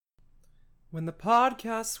When the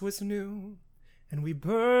podcast was new and we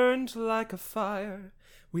burned like a fire,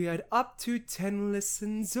 we had up to 10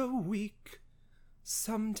 listens a week,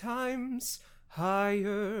 sometimes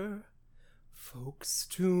higher. Folks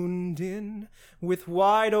tuned in with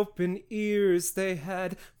wide open ears. They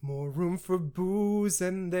had more room for booze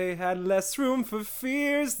and they had less room for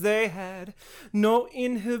fears. They had no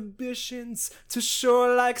inhibitions to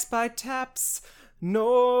shore like spy taps.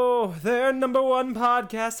 No, their number one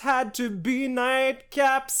podcast had to be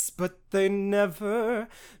Nightcaps, but they never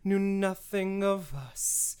knew nothing of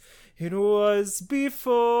us. It was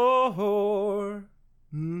before.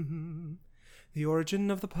 The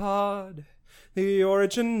origin of the pod. The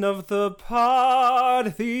origin of the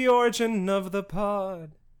pod. The origin of the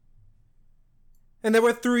pod. And there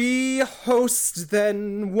were 3 hosts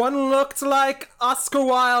then. One looked like Oscar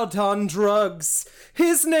Wilde on drugs.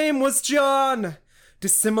 His name was John.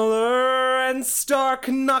 Dissimilar and stark,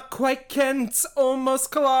 not quite Kent, almost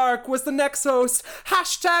Clark was the next host.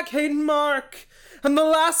 Hashtag Hayden Mark. And the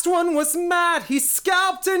last one was Matt. He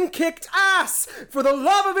scalped and kicked ass for the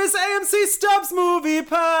love of his AMC Stubs movie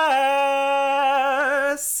pass.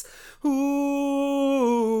 Ooh,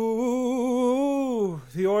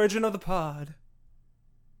 the origin of the pod.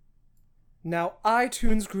 Now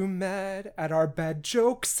iTunes grew mad at our bad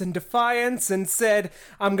jokes and defiance and said,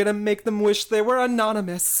 I'm gonna make them wish they were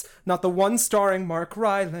anonymous, not the one starring Mark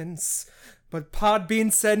Rylance. But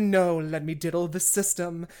Podbean said no, let me diddle the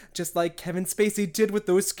system. Just like Kevin Spacey did with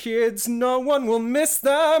those kids, no one will miss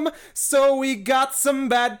them. So we got some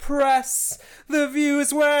bad press. The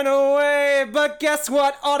views went away, but guess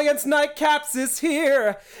what? Audience Nightcaps is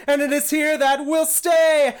here. And it is here that we'll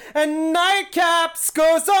stay. And Nightcaps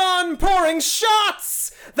goes on pouring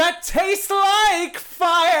shots that taste like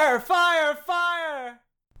fire, fire, fire.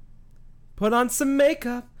 Put on some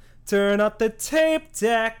makeup. Turn up the tape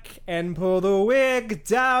deck and pull the wig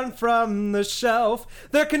down from the shelf.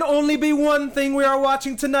 There can only be one thing we are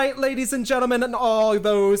watching tonight, ladies and gentlemen, and all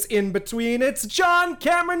those in between. It's John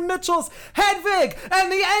Cameron Mitchell's Hedwig and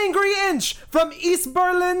the Angry Inch. From East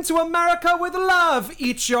Berlin to America with love.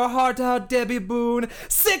 Eat your heart out, Debbie Boone.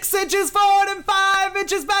 6 inches forward and 5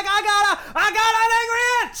 inches back. I got an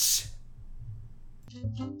Angry Inch.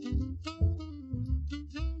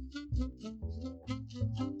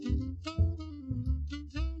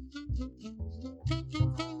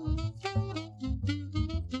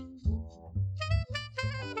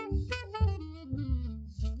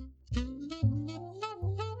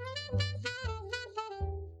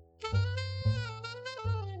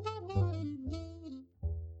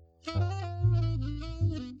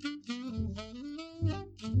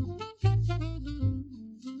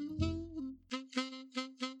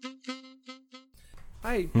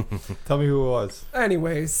 Tell me who it was.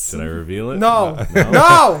 Anyways. Should I reveal it? No.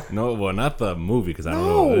 No! No, well, not the movie, because I don't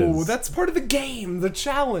know what it is. No, that's part of the game, the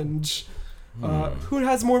challenge. Who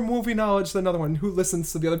has more movie knowledge than the other one? Who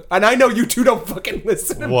listens to the other? And I know you two don't fucking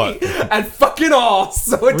listen to me at fucking all,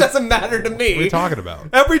 so it doesn't matter to me. What are you talking about?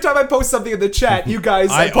 Every time I post something in the chat, you guys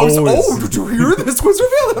post, oh, did you hear this was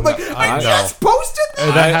revealed? I'm like, I just posted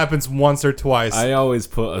that. That happens once or twice. I always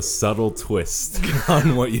put a subtle twist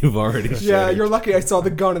on what you've already shared. Yeah, you're lucky I saw the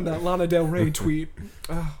gun in that Lana Del Rey tweet.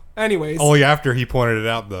 Anyways. Only after he pointed it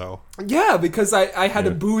out, though. Yeah, because I had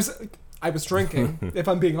to booze... I was drinking, if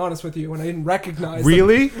I'm being honest with you, and I didn't recognize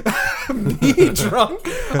Really? me drunk.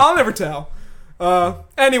 I'll never tell.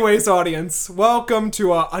 Anyways, audience, welcome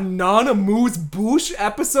to a Anonymous Boosh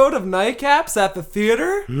episode of Nightcaps at the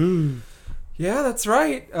theater. Yeah, that's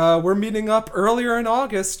right. We're meeting up earlier in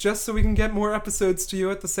August just so we can get more episodes to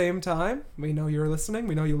you at the same time. We know you're listening.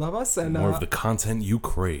 We know you love us. And more of the content you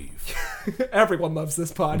crave. Everyone loves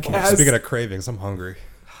this podcast. Speaking of cravings, I'm hungry.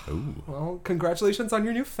 Ooh. Well, congratulations on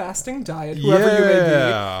your new fasting diet, whoever you may be.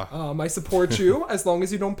 I support you as long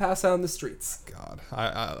as you don't pass out in the streets. God,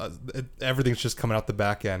 everything's just coming out the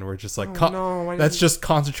back end. We're just like, that's just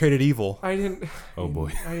concentrated evil. I didn't. Oh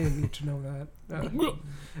boy, I didn't need to know that.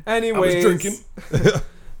 Anyways, I was drinking.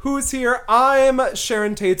 Who's here? I'm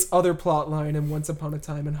Sharon Tate's other plotline in Once Upon a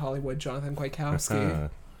Time in Hollywood, Jonathan Kwiatkowski.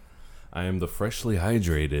 I am the freshly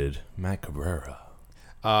hydrated Matt Cabrera.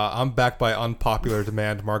 I'm backed by unpopular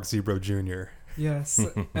demand, Mark Zebro Jr. Yes,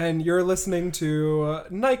 and you're listening to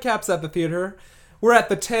Nightcaps at the Theater. We're at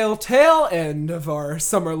the tail end of our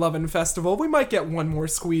Summer Lovin' Festival. We might get one more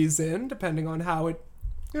squeeze in, depending on how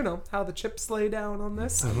how the chips lay down on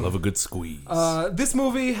this. I love a good squeeze. This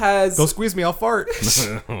movie has... Don't squeeze me, I'll fart.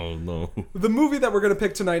 Oh, no. The movie that we're going to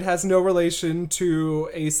pick tonight has no relation to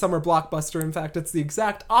a summer blockbuster. In fact, it's the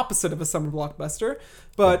exact opposite of a summer blockbuster.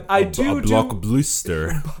 But I do...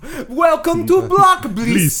 Blockbuster. Welcome to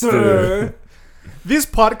Blockbuster. This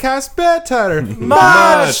podcast better.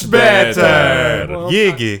 Much better. Well,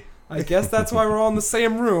 Yiggy. I guess that's why we're all in the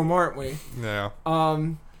same room, aren't we? Yeah.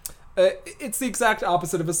 It's the exact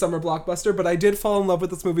opposite of a summer blockbuster, but I did fall in love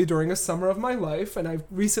with this movie during a summer of my life, and I've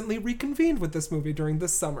recently reconvened with this movie during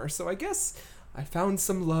this summer. So I guess I found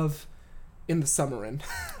some love in the summerin'.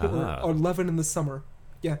 or loving in the summer.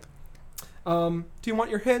 Yeah. Do you want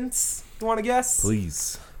your hints? You want to guess?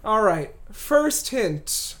 Please. All right. First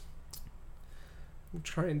hint. I'm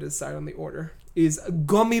trying to decide on the order. Is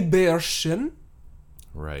Gummibärchen.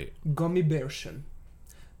 Right. Gummibärchen.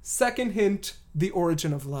 Second hint, The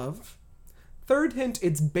Origin of Love. Third hint,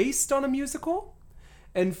 it's based on a musical.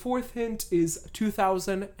 And fourth hint is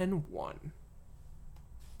 2001.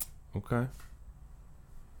 Okay.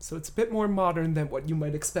 So it's a bit more modern than what you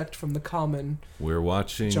might expect from the common, We're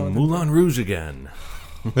watching Jonathan Moulin Rouge again.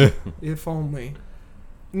 if only.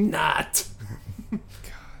 Not.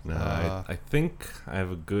 No, I think I have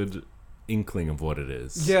a good inkling of what it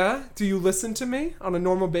is. Yeah? Do you listen to me on a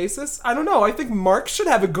normal basis? I don't know. I think Mark should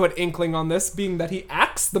have a good inkling on this, being that he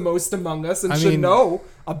acts the most among us and should know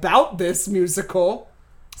about this musical,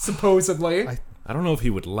 supposedly. I don't know if he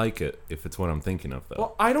would like it if it's what I'm thinking of, though.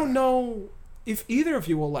 Well, I don't know if either of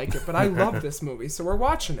you will like it, but I love this movie, so we're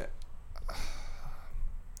watching it.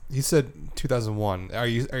 You said 2001. Are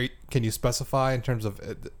you? Can you specify in terms of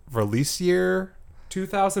release year?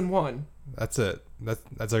 2001. That's it. That's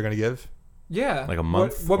all you're gonna give. Yeah. Like a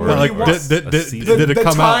month? What Or movie like, you want? did it the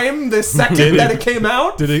come time, the second that it came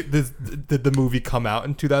out? Did the movie come out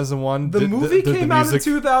in 2001? The movie came out in music-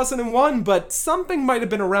 2001, but something might have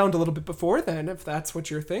been around a little bit before then, if that's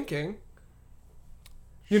what you're thinking.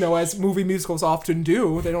 You know, as movie musicals often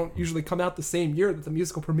do, they don't usually come out the same year that the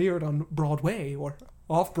musical premiered on Broadway or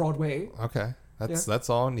off Broadway. Okay, that's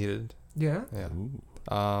all needed. Yeah. Yeah.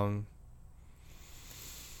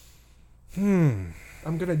 I'm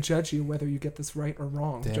gonna judge you whether you get this right or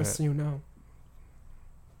wrong, Damn just it. so you know.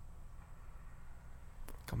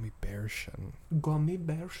 Gummibärchen.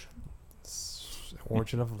 Gummibärchen.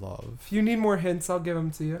 Origin of Love. If you need more hints, I'll give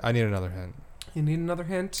them to you. I need another hint. You need another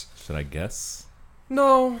hint? Should I guess?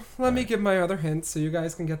 No, let me give my other hint so you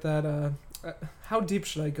guys can get that. How deep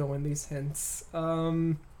should I go in these hints?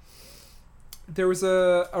 There was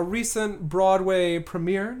a recent Broadway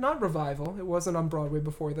premiere, not revival, it wasn't on Broadway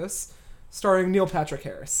before this, starring Neil Patrick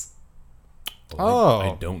Harris.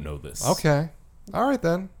 I don't know this. Okay. All right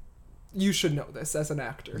then. You should know this as an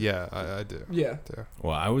actor. Yeah, I do. Yeah.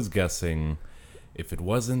 Well, I was guessing if it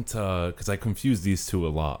wasn't, because I confused these two a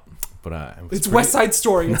lot. But It's West Side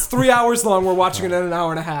Story. It's 3 hours long. We're watching it in an hour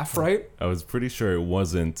and a half, right? I was pretty sure it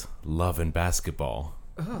wasn't Love and Basketball.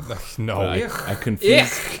 No. But I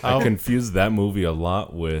confused that movie a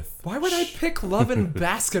lot with. Why would I pick Love and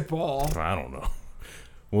Basketball? I don't know.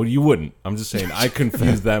 Well, you wouldn't. I'm just saying I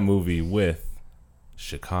confused that movie with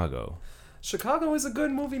Chicago. Chicago is a good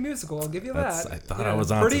movie musical. I'll give you that. I thought I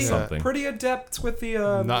was onto something. Pretty adept with the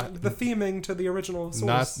theming to the original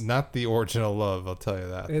source. Not the Origin of Love. I'll tell you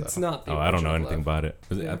that. It's not. The I don't know original anything Love. about it.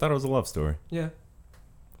 Yeah. I thought it was a love story. Yeah.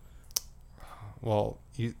 Well,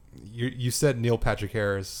 you said Neil Patrick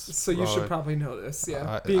Harris. So you should probably know this.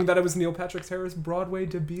 Yeah. Being that it was Neil Patrick Harris' Broadway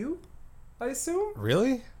debut, I assume.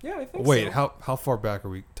 Really? Yeah, I think. Wait, so. how far back are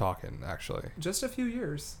we talking? Actually. Just a few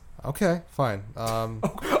years. Okay, fine.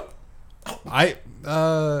 I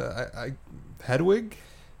Hedwig.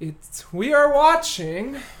 We are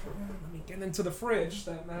watching. Let me get into the fridge.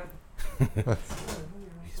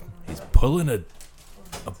 He's pulling a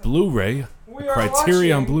Blu-ray, We a are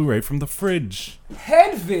Criterion watching Blu-ray from the fridge.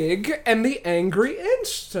 Hedwig and the Angry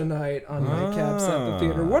Inch tonight on Nightcaps at the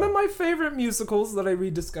Theater. One of my favorite musicals that I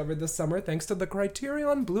rediscovered this summer thanks to the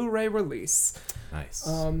Criterion Blu-ray release. Nice.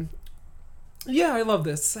 Yeah, I love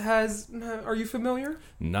this. Are you familiar?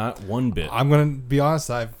 Not one bit. I'm gonna be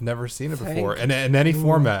honest. I've never seen it before Thank in any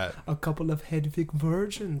format. A couple of Hedwig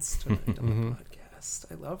virgins tonight on the podcast.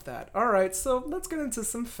 I love that. All right, so let's get into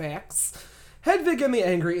some facts. Hedwig and the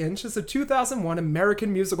Angry Inch is a 2001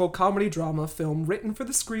 American musical comedy drama film written for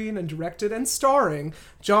the screen and directed and starring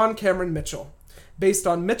John Cameron Mitchell. Based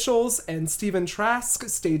on Mitchell's and Stephen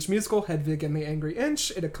Trask's stage musical Hedwig and the Angry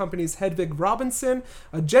Inch, it accompanies Hedwig Robinson,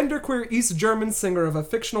 a genderqueer East German singer of a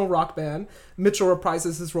fictional rock band. Mitchell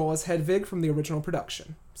reprises his role as Hedwig from the original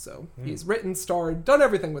production. So he's written, starred, done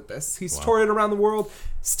everything with this. He's toured around the world,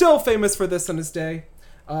 still famous for this in his day.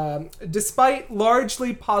 Despite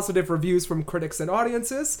largely positive reviews from critics and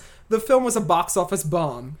audiences, the film was a box office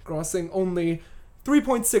bomb, grossing only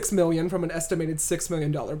 $3.6 million from an estimated $6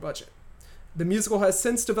 million budget. The musical has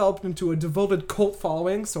since developed into a devoted cult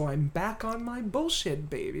following, so I'm back on my bullshit,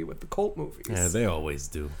 baby, with the cult movies. Yeah, they always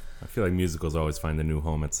do. I feel like musicals always find a new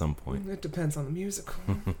home at some point. It depends on the musical,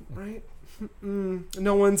 right?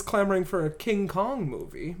 No one's clamoring for a King Kong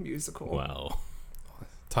movie musical. Wow.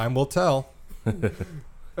 Time will tell.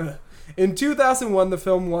 In 2001, the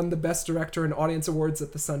film won the Best Director and Audience Awards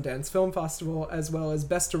at the Sundance Film Festival, as well as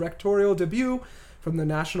Best Directorial Debut from the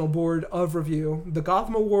National Board of Review, the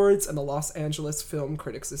Gotham Awards, and the Los Angeles Film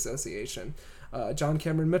Critics Association. John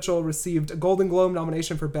Cameron Mitchell received a Golden Globe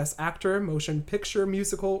nomination for Best Actor, Motion Picture,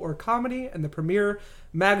 Musical, or Comedy, and the Premiere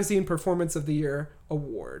Magazine Performance of the Year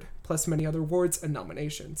Award, plus many other awards and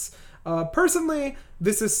nominations. Personally,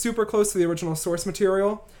 this is super close to the original source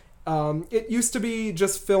material. It used to be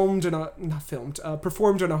just performed in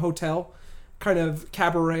a hotel, kind of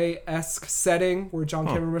cabaret-esque setting where John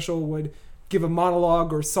Cameron Mitchell would give a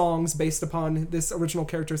monologue or songs based upon this original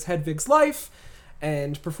character's Hedwig's life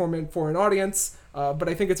and perform it for an audience. But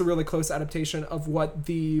I think it's a really close adaptation of what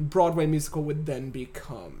the Broadway musical would then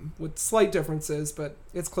become, with slight differences, but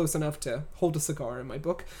it's close enough to hold a cigar in my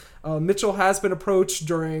book. Mitchell had been approached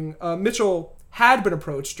during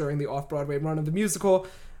the off-Broadway run of the musical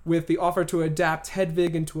with the offer to adapt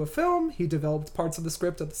Hedwig into a film. He developed parts of the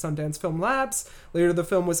script at the Sundance Film Labs. Later, the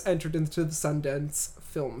film was entered into the Sundance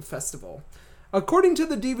Film Festival. According to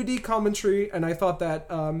the DVD commentary, and I thought that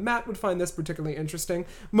Matt would find this particularly interesting,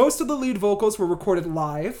 most of the lead vocals were recorded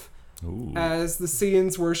live, as the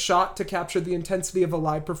scenes were shot to capture the intensity of a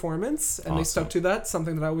live performance, and they stuck to that,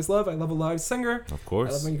 something that I always love. I love a live singer. Of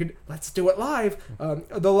course. I love when you can, let's do it live.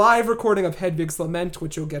 The live recording of Hedwig's Lament,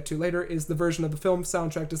 which you'll get to later, is the version of the film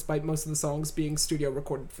soundtrack, despite most of the songs being studio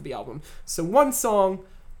recorded for the album. So one song...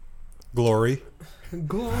 Glory.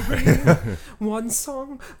 One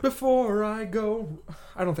song before I go.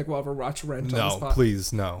 I don't think we'll ever watch Rent on the No, spot.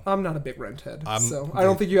 please, no. I'm not a big Rent head, so I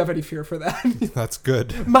don't think you have any fear for that. That's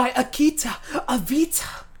good. My Akita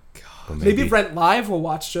Avita. But Maybe Rent Live will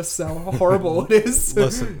watch just how horrible it is.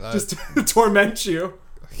 Listen, just to torment you.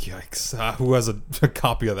 Yikes. Who has a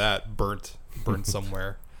copy of that burnt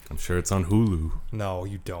somewhere? I'm sure it's on Hulu. No,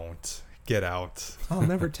 you don't. Get out. I'll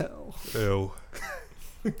never tell. Ew.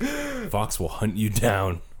 Fox will hunt you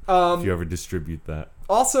down if you ever distribute that.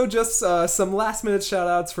 Also, just some last-minute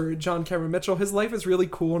shout-outs for John Cameron Mitchell. His life is really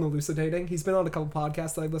cool and elucidating. He's been on a couple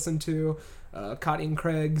podcasts that I've listened to, Cotty and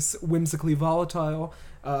Craig's Whimsically Volatile.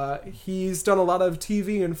 He's done a lot of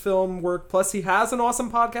TV and film work, plus he has an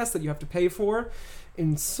awesome podcast that you have to pay for.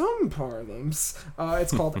 In some parlance,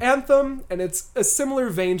 it's called Anthem, and it's a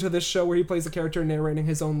similar vein to this show where he plays a character narrating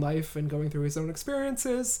his own life and going through his own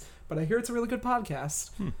experiences. But I hear it's a really good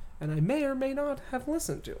podcast, and I may or may not have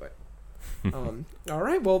listened to it. All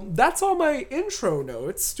right, well, that's all my intro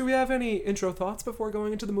notes. Do we have any intro thoughts before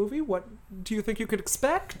going into the movie? What do you think you could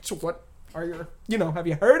expect? What are your, have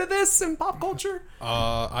you heard of this in pop culture?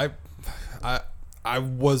 I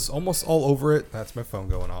was almost all over it. That's my phone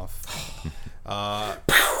going off.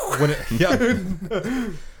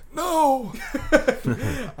 No.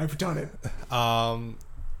 I've done it.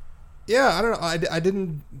 Yeah, I don't know. I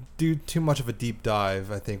didn't do too much of a deep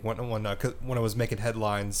dive. I think when I was making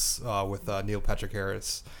headlines with Neil Patrick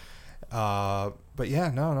Harris. But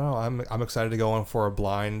yeah, no. I'm excited to go on for a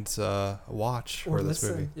blind watch Or for this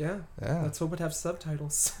listen. movie. Yeah. Let's hope it have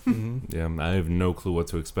subtitles. Yeah, I have no clue what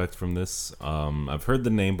to expect from this. I've heard the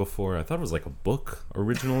name before. I thought it was like a book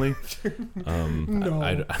originally. No.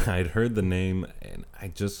 I'd heard the name, and I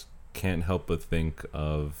just can't help but think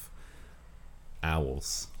of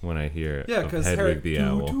owls when I hear of Hedwig the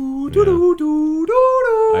owl.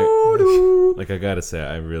 I gotta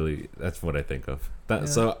say, that's what I think of.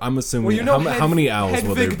 So I'm assuming, how many owls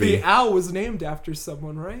will there Hedwig be? the owl was named after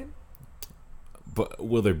someone, right? But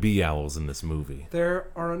will there be owls in this movie? There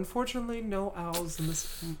are unfortunately no owls in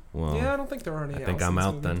this. Well, yeah, I don't think there are any owls. I think I'm in this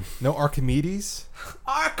out movie. then. No Archimedes.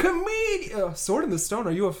 Archimedes! Sword in the Stone.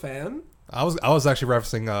 Are you a fan? I was actually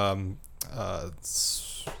referencing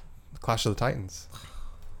Clash of the Titans.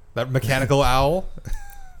 That mechanical owl.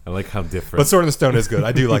 I like how different. But Sword in the Stone is good.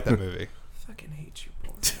 I do like that movie. Fucking hate you,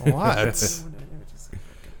 boy. What?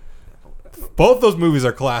 Both those movies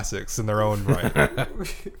are classics in their own right.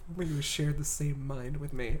 You share the same mind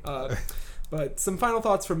with me. But some final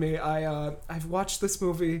thoughts from me. I've watched this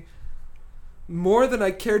movie more than I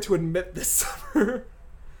care to admit this summer.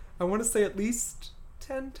 I want to say at least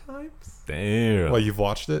 10 times. Damn. Well, you've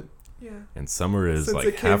watched it? Yeah. And summer is Since like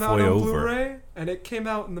it came out halfway on over. Blu-ray, and it came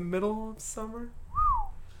out in the middle of summer.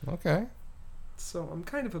 Okay. So I'm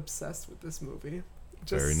kind of obsessed with this movie.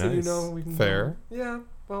 Just Very so you nice. know, we can Fair. go. Yeah.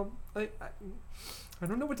 Well, I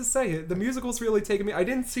don't know what to say. The musical's really taken me. I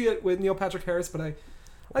didn't see it with Neil Patrick Harris, but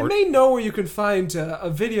I may know where you can find a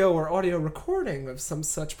video or audio recording of some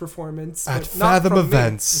such performance. At Fathom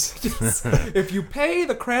Events. If you pay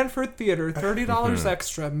the Cranford Theater $30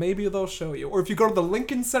 extra, maybe they'll show you. Or if you go to the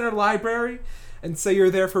Lincoln Center Library and say you're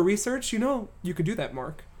there for research, you can do that,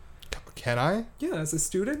 Mark. Can I? Yeah, as a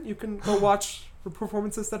student, you can go watch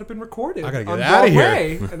performances that have been recorded I gotta get on out of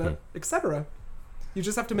Broadway, here. and etc. You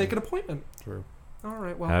just have to make an appointment. True. All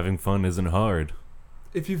right, well. Having fun isn't hard.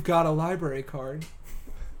 If you've got a library card,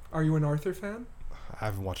 are you an Arthur fan? I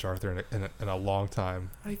haven't watched Arthur in a long time.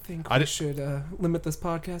 I think we should limit this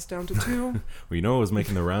podcast down to 2. Well, what was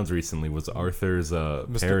making the rounds recently was Arthur's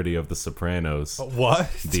parody of The Sopranos.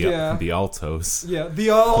 What? The Altos. Yeah, the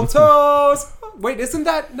Altos. Wait, isn't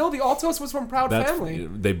that... No, the Altos was from Proud Family.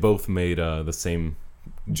 They both made the same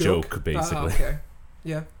joke basically. Okay.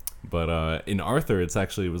 Yeah. But in Arthur, it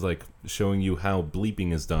was like showing you how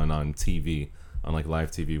bleeping is done on TV. On like live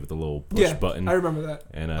TV with a little push button. I remember that.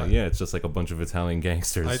 And it's just like a bunch of Italian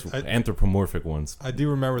gangsters, anthropomorphic ones. I do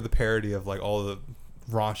remember the parody of like all the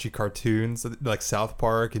raunchy cartoons, like South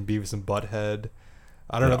Park and Beavis and Butthead.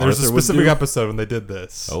 I don't know. There's a specific episode when they did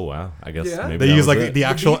this. Oh wow! I guess maybe they use like the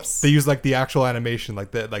actual. They use like the actual animation,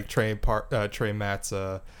 like Trey Matt's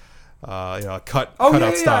cut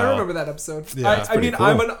out style. I remember that episode. Yeah, I mean,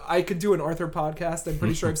 cool. I could do an Arthur podcast. I'm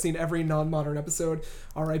pretty sure I've seen every non-modern episode.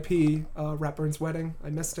 R.I.P. Ratburn's Wedding. I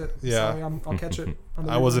missed it. Yeah, sorry, I'll catch it.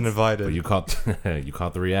 I wasn't invited. But you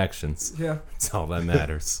caught the reactions. Yeah, that's all that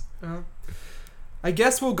matters. I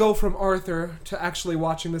guess we'll go from Arthur to actually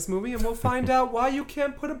watching this movie, and we'll find out why you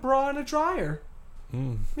can't put a bra in a dryer.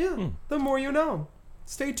 The more you know.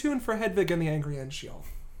 Stay tuned for Hedwig and the Angry Inch, y'all.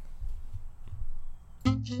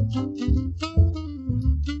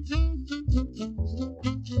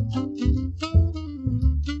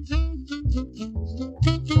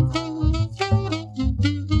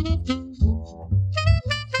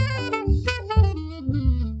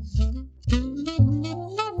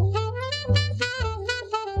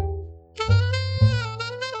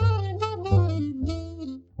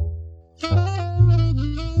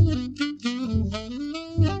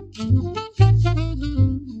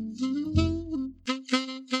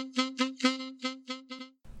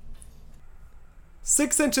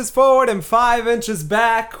 Six inches forward and 5 inches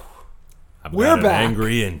back. We're back.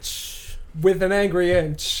 Angry Inch. With an Angry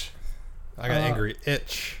Inch. I got Angry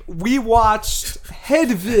Itch. We watched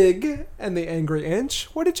Hedwig and the Angry Inch.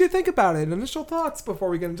 What did you think about it? Initial thoughts before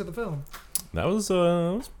we get into the film. That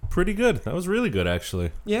was pretty good. That was really good,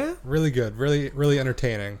 actually. Yeah? Really good. Really, really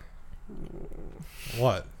entertaining.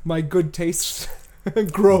 What? My good taste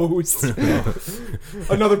grows.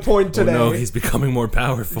 Another point today. Oh no, he's becoming more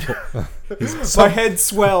powerful. My head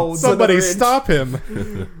swells. Somebody stop him.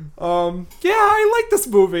 Yeah, I like this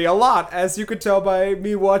movie a lot, as you could tell by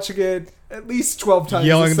me watching it at least 12 times.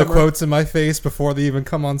 Yelling the quotes in my face before they even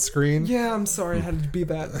come on screen. Yeah, I'm sorry I had to be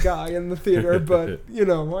that guy in the theater, but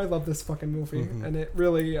I love this fucking movie, and it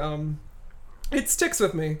really it sticks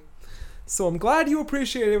with me. So I'm glad you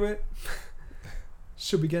appreciated it.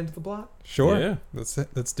 Should we get into the plot? Sure. Yeah.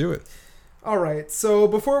 Let's do it. All right. So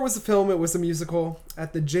before it was a film, it was a musical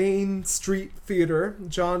at the Jane Street Theater.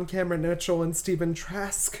 John Cameron Mitchell and Stephen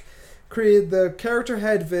Trask created the character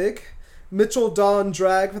Hedwig. Mitchell donned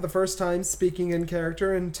drag for the first time, speaking in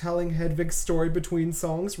character and telling Hedwig's story between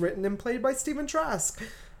songs written and played by Stephen Trask.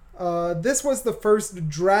 This was the first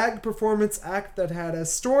drag performance act that had a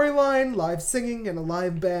storyline, live singing, and a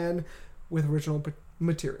live band with original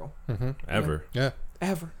material. Ever. Yeah.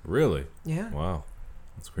 Ever. Really? Yeah. Wow.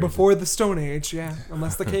 That's crazy. Before the Stone Age, yeah.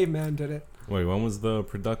 Unless the caveman did it. Wait, when was the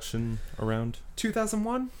production around?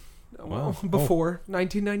 2001? Wow. Before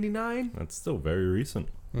 1999. That's still very recent.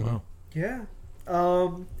 Wow. Yeah.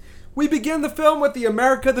 We begin the film with the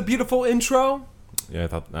America the Beautiful intro. Yeah, I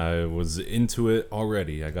thought I was into it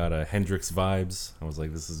already. I got a Hendrix vibes. I was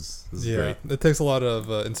like, this is great. It takes a lot of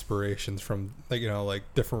inspirations from like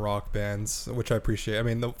different rock bands, which I appreciate. I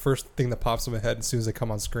mean, the first thing that pops in my head as soon as they come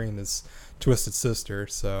on screen is Twisted Sister.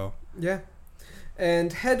 So yeah.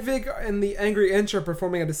 And Hedwig and the Angry Inch are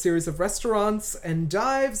performing at a series of restaurants and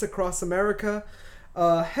dives across America.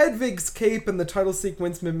 Hedwig's cape in the title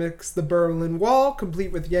sequence mimics the Berlin Wall,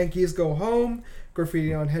 complete with Yankees Go Home,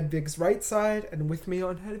 graffiti on Hedwig's right side, and With Me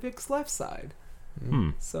on Hedwig's left side.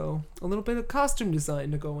 So a little bit of costume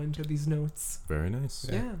design to go into these notes. Very nice.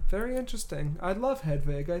 Yeah, very interesting. I love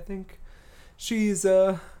Hedwig. I think she's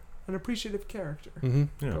an appreciative character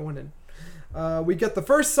going in. We get the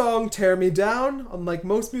first song, Tear Me Down. Unlike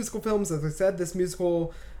most musical films, as I said, this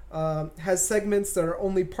musical has segments that are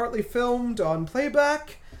only partly filmed on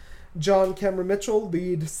playback. John Cameron Mitchell,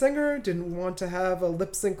 lead singer, didn't want to have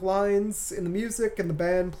lip sync lines in the music and the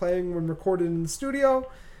band playing when recorded in the studio.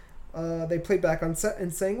 They played back on set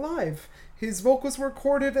and sang live. His vocals were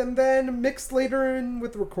recorded and then mixed later in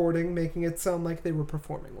with the recording, making it sound like they were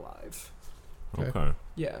performing live. Okay.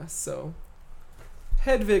 Yeah, so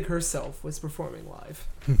Hedwig herself was performing live.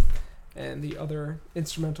 And the other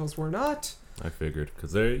instrumentals were not. I figured,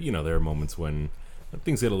 because there are moments when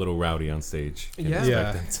things get a little rowdy on stage. You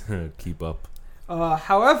expect them to keep up.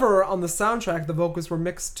 However, on the soundtrack, the vocals were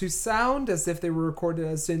mixed to sound as if they were recorded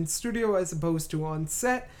as in studio as opposed to on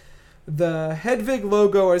set. The Hedwig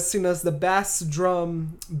logo is seen as the bass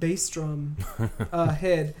drum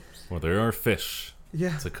head. Well, there are fish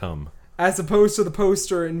to come. As opposed to the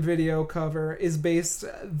poster and video cover, is based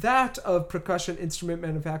that of percussion instrument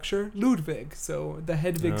manufacturer Ludwig. So the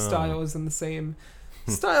Hedwig style is in the same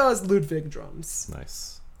style as Ludwig drums.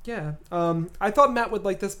 Nice. Yeah. I thought Matt would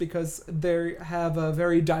like this because they have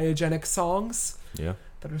very diegenic songs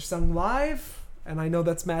that are sung live, and I know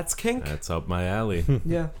that's Matt's kink. That's up my alley.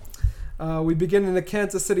 Yeah. We begin in a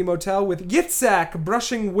Kansas City motel with Yitzhak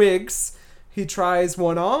brushing wigs. He tries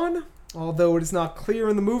one on, although it is not clear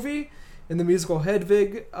in the movie. In the musical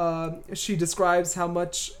Hedwig, she describes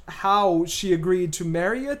how she agreed to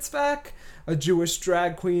marry Yitzhak, a Jewish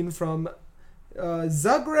drag queen from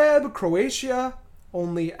Zagreb, Croatia,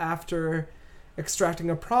 only after extracting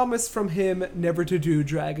a promise from him never to do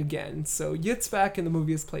drag again. So Yitzhak in the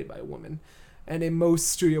movie is played by a woman. And in most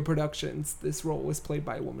studio productions, this role was played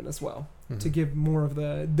by a woman as well, to give more of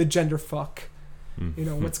the gender fuck,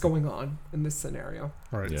 what's going on in this scenario.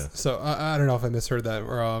 Right. Yeah. So I don't know if I misheard that.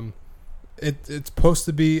 Or, it's supposed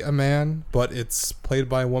to be a man, but it's played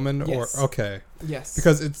by a woman? Yes. Or okay. Yes.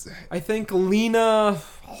 Because I think Lena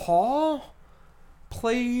Hall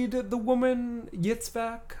played the woman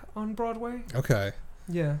Yitzhak on Broadway. Okay.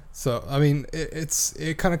 Yeah. So, I mean,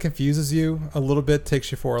 it kind of confuses you a little bit,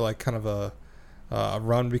 takes you for like kind of a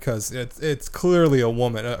run because it's clearly a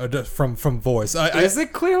woman from voice. Is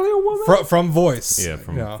it clearly a woman? From voice. Yeah,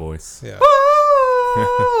 from voice. Yeah.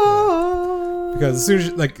 Because as soon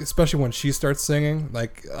as especially when she starts singing,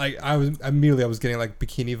 I was getting like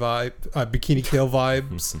Bikini Kill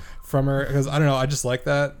vibes from her because I don't know, I just like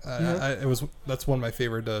that. That's one of my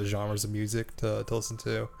favorite genres of music to listen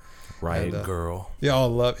to. Riot Girl. Yeah, I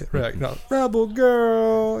love it. Right, Rebel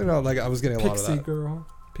Girl. I was getting a lot of that. Pixie Girl,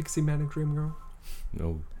 Pixie Manic Dream Girl.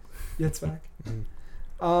 No. Yitzhak.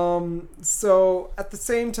 So at the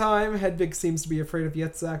same time, Hedwig seems to be afraid of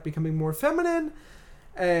Yitzhak becoming more feminine.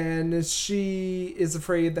 And she is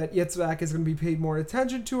afraid that Yitzhak is going to be paid more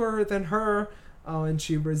attention to her than her, and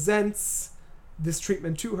she resents this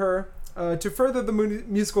treatment to her. To further the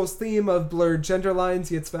musical's theme of blurred gender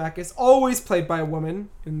lines, Yitzhak is always played by a woman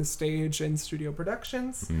in the stage and studio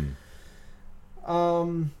productions.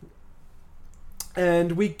 And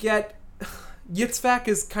we get Yitzhak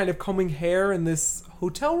is kind of combing hair in this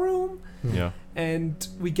hotel room. Yeah. And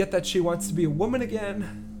we get that she wants to be a woman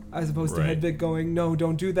again. As opposed to Hedwig going, no,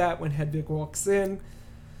 don't do that when Hedwig walks in.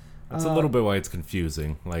 That's a little bit why it's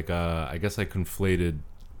confusing. I guess I conflated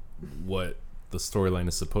what the storyline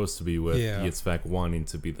is supposed to be with Yitzhak wanting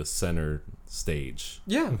to be the center stage.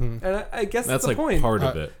 Yeah, and I guess that's the point. Part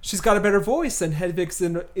of it. She's got a better voice, and Hedwig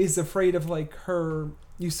is afraid of her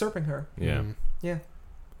usurping her. Yeah. Yeah.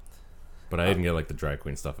 But I didn't get the drag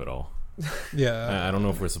queen stuff at all. Yeah. I don't know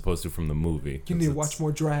if we're supposed to from the movie. You need to watch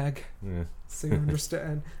more drag. Yeah. So you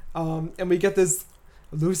understand. And we get this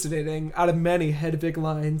elucidating out of many Hedwig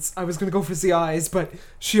lines. I was going to go for the eyes, but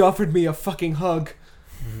she offered me a fucking hug.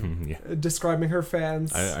 Describing her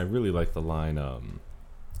fans. I really like the line, let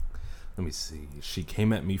me see. She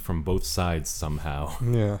came at me from both sides somehow.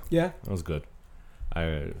 Yeah. Yeah. That was good.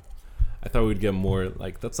 I thought we'd get more,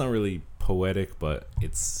 that's not really poetic, but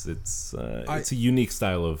it's a unique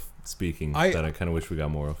style of speaking that I kind of wish we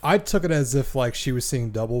got more of. I took it as if she was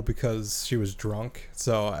seeing double because she was drunk.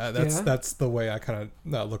 So that's the way I kind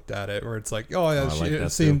of looked at it, where it's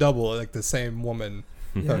she's seeing double, the same woman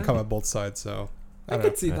come at both sides. So I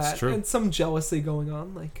could see That's that. True. And some jealousy going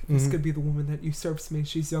on. This could be the woman that usurps me.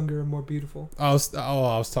 She's younger and more beautiful. I was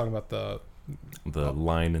talking about the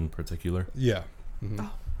line in particular. Yeah.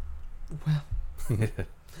 Oh. Well.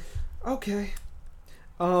 Okay.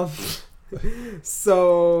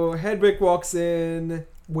 So Hedwig walks in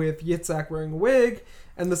with Yitzhak wearing a wig,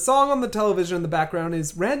 and the song on the television in the background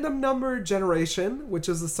is Random Number Generation, which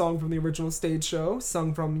is a song from the original stage show,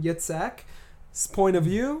 sung from Yitzhak's point of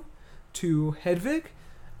view to Hedwig.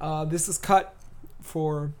 This is cut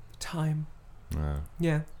for time.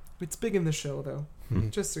 Yeah. It's big in the show, though.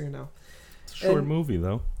 Just so you know. It's a short movie,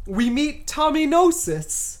 though. We meet Tommy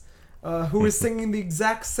Gnosis, who is singing the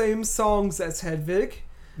exact same songs as Hedwig.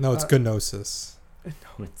 No, it's Gnosis.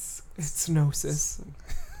 No, it's Gnosis.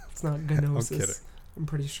 It's not Gnosis. I'm kidding. I'm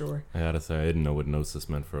pretty sure. I gotta say, I didn't know what Gnosis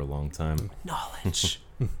meant for a long time. Knowledge.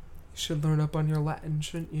 You should learn up on your Latin,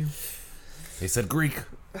 shouldn't you? They said Greek.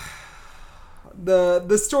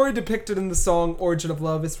 The story depicted in the song Origin of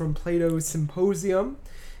Love is from Plato's Symposium,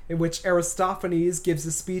 in which Aristophanes gives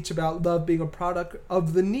a speech about love being a product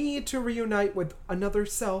of the need to reunite with another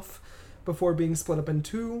self before being split up in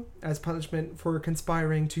two as punishment for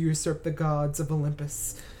conspiring to usurp the gods of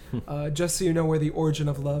Olympus. Just so you know where the Origin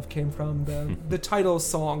of Love came from, the title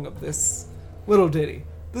song of this little ditty.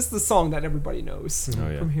 This is the song that everybody knows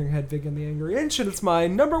from hearing Hedwig and the Angry Inch, and it's my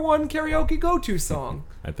 #1 karaoke go-to song.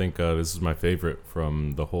 I think this is my favorite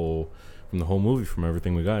from the whole movie, from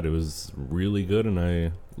everything we got. It was really good, and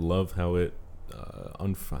I love how it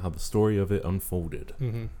how the story of it unfolded.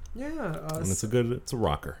 Mm-hmm. Yeah, and it's a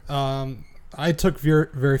rocker. I took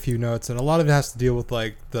very few notes, and a lot of it has to deal with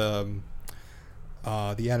like the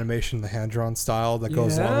animation, the hand-drawn style that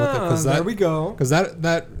goes along with it. Because there we go. Because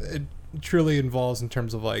that it truly involves in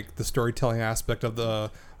terms of like the storytelling aspect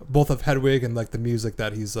of both of Hedwig and like the music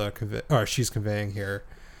that she's conveying here.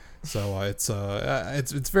 So it's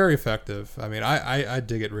very effective. I mean, I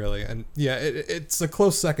dig it really, and yeah, it's a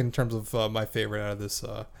close second in terms of my favorite out of this.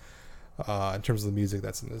 In terms of the music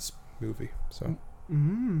that's in this movie. So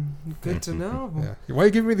good to know. Yeah. Why are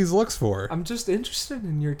you giving me these looks for? I'm just interested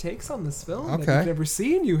in your takes on this film. Okay. Like, I've never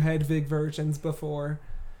seen you Hedwig versions before.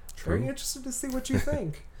 True. Very interested to see what you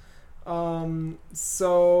think. After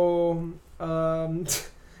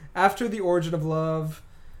the Origin of Love,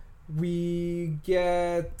 we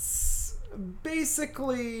get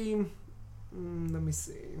basically, let me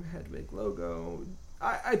see, Hedwig logo.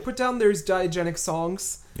 I put down there's diegetic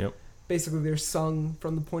songs. Yep. Basically, they're sung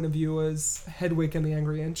from the point of view as Hedwig and the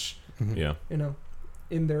Angry Inch. Mm-hmm. Yeah. You know,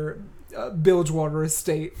 in their Bilgewater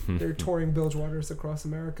estate. They're touring Bilgewaters across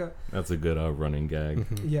America. That's a good running gag.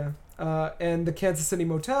 Mm-hmm. Yeah. And the Kansas City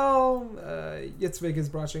Motel, Yitzvig is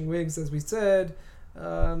brushing wigs, as we said,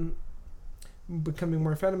 becoming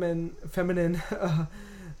more feminine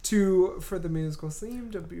for the musical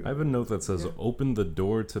theme. I have a note that says, open the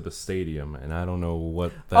door to the stadium, and I don't know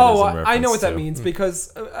what that is in reference I know what that to. means,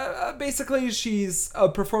 because basically she's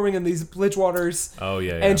performing in these Bilgewaters. Oh,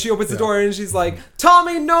 yeah. And she opens the door and she's like,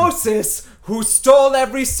 Tommy Gnosis, who stole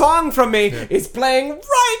every song from me, is playing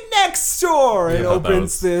right next door. And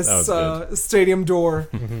opens this stadium door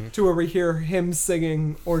to where we hear him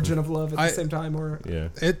singing Origin of Love at the same time, or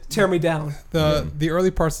Tear Me Down. The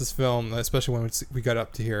early parts of this film, especially when we got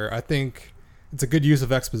up to here, I think it's a good use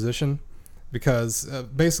of exposition, because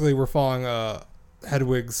basically we're following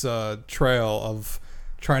Hedwig's trail of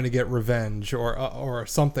trying to get revenge or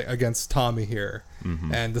something against Tommy here.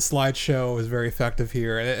 Mm-hmm. And the slideshow is very effective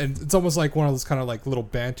here, and it's almost like one of those kind of like little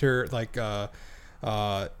banter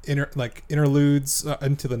interludes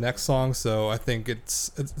into the next song. So I think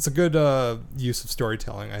it's a good use of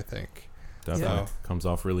storytelling, I think. Definitely. Comes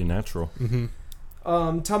off really natural. Mm-hmm.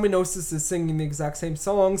 Tommy Gnosis is singing the exact same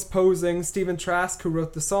songs, posing. Stephen Trask, who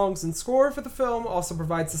wrote the songs and score for the film, also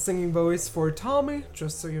provides the singing voice for Tommy,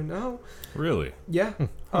 just so you know. Really? Yeah.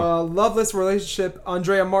 Loveless relationship.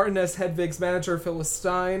 Andrea Martin as Hedwig's manager, Phyllis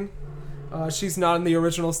Stein. She's not in the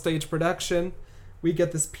original stage production. We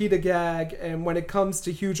get this PETA gag, and when it comes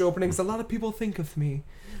to huge openings, a lot of people think of me,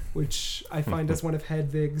 which I find as one of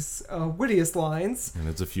Hedwig's wittiest lines. And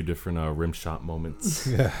it's a few different rim shot moments.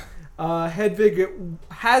 Yeah. Hedwig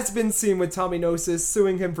has been seen with Tommy Gnosis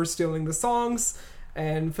suing him for stealing the songs,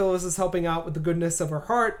 and Phyllis is helping out with the goodness of her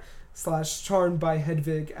heart / charmed by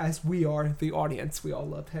Hedwig, as we are the audience. We all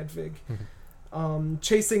love Hedwig.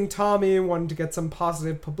 Chasing Tommy, wanting to get some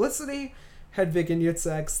positive publicity. Hedwig and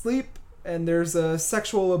Yitzhak sleep, and there's a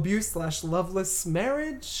sexual abuse / loveless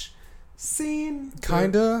marriage scene.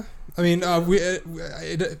 Kinda. I mean,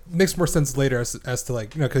 it makes more sense later as to,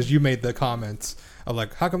 like, you know, because you made the comments of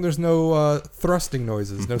like, how come there's no thrusting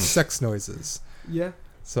noises, no sex noises? Yeah.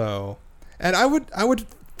 So, and I would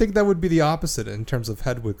think that would be the opposite in terms of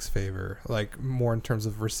Hedwig's favor, like more in terms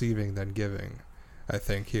of receiving than giving. I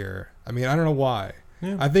think here. I mean, I don't know why.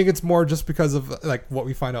 Yeah. I think it's more just because of like what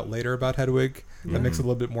we find out later about Hedwig that makes a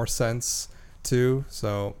little bit more sense too.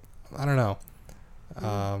 So I don't know.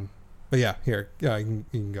 But yeah, here, you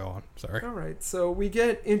can go on. Sorry. All right, so we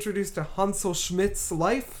get introduced to Hansel Schmidt's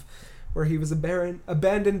life, where he was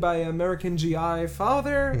abandoned by an American GI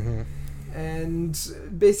father, and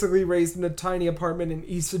basically raised in a tiny apartment in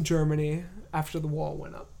East Germany after the wall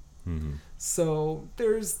went up. Mm-hmm. So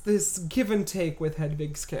there's this give and take with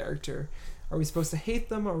Hedwig's character. Are we supposed to hate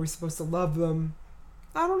them? Are we supposed to love them?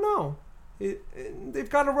 I don't know. They've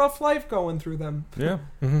got a rough life going through them. Yeah.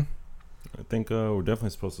 I think we're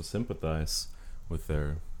definitely supposed to sympathize with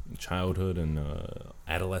their childhood and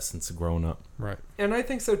adolescence growing up. Right. And I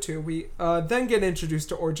think so too. We then get introduced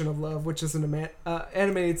to Origin of Love, which is an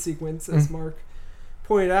animated sequence, as Mark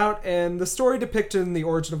pointed out. And the story depicted in the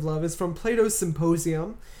Origin of Love is from Plato's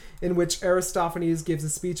Symposium, in which Aristophanes gives a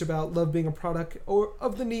speech about love being a product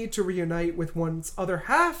of the need to reunite with one's other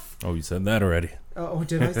half. Oh, you said that already. Oh,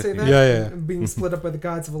 did I say that? Yeah. Being split up by the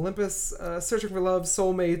gods of Olympus, searching for love,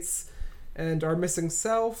 soulmates, and our missing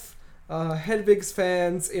self. Hedwig's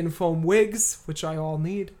fans in foam wigs, which I all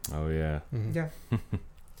need. Oh, yeah. Yeah.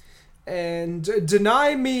 And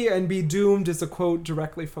 "Deny me and be doomed" is a quote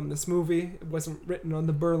directly from this movie. It wasn't written on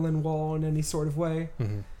the Berlin Wall in any sort of way,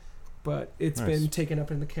 but it's been taken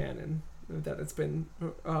up in the canon that it's been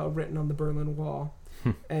written on the Berlin Wall.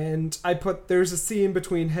 And I put, there's a scene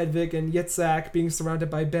between Hedwig and Yitzhak being surrounded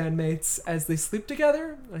by bandmates as they sleep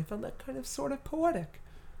together. I found that kind of sort of poetic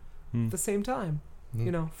at the same time. You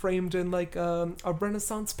know, framed in like a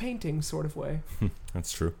Renaissance painting sort of way.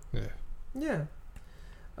 That's true. Yeah.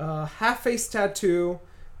 Half-face tattoo.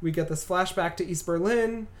 We get this flashback to East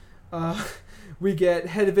Berlin. We get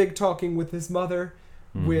Hedwig talking with his mother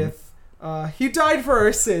with, he died for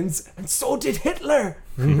our sins, and so did Hitler.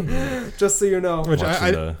 Just so you know. Which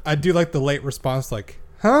I do like the late response, like,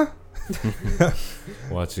 huh?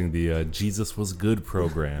 Watching the Jesus Was Good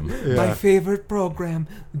program. My favorite program,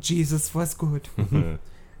 Jesus Was Good.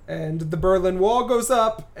 And the Berlin Wall goes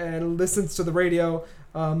up and listens to the radio.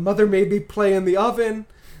 Mother made me play in the oven.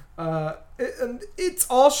 It's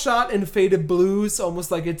all shot in faded blues,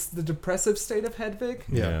 almost like it's the depressive state of Hedwig.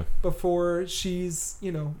 Yeah. Before she's,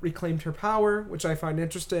 reclaimed her power, which I find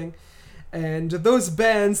interesting. And those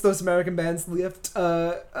American bands, left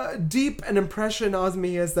deep an impression on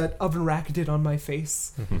me as that oven rack did on my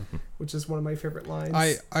face, which is one of my favorite lines.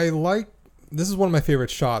 I like, this is one of my favorite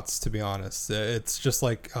shots, to be honest. It's just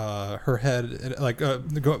like her head, like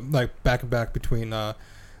back and back between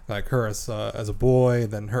like her as a boy,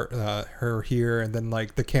 then her here, and then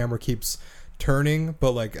like the camera keeps turning,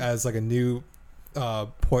 but like as like a new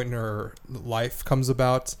point in her life comes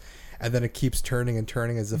about. And then it keeps turning and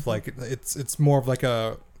turning as if like it's more of like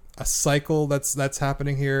a cycle that's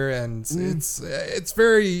happening here, and it's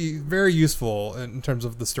very, very useful in terms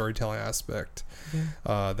of the storytelling aspect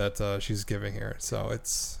that she's giving here. So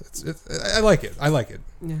it's I like it.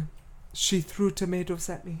 Yeah, she threw tomatoes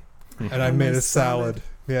at me, and I made a salad.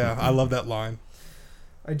 Yeah, I love that line.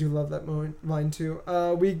 I do love that line too.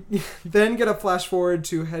 We then get a flash forward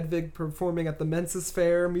to Hedwig performing at the Menses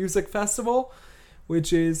Fair Music Festival,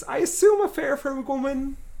 which is, I assume, a fair for a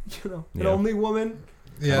woman, an only woman.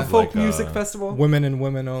 Yeah, a folk music festival. Women and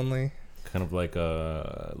women only. Kind of like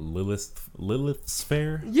a Lilith's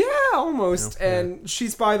Fair. Yeah, almost. And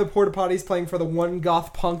she's by the porta potties playing for the one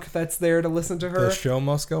goth punk that's there to listen to her. The show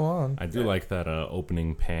must go on. I do like that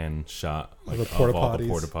opening pan shot, like the of all the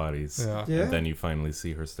porta potties. Yeah. And then you finally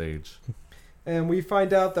see her stage. And we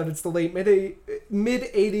find out that it's the late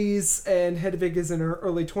mid-80s, and Hedwig is in her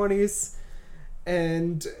early 20s.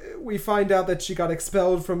 And we find out that she got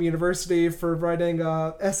expelled from university for writing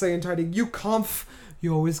an essay entitled "You Kampf,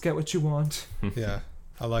 You Always Get What You Want." Yeah,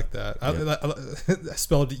 I like that. I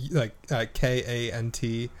spelled like Kant.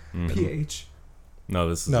 PH. No,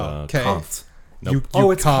 this is K. Kant. Nope.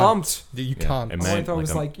 It's Kant. You can't. I thought it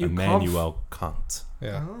was like you Immanuel Kant.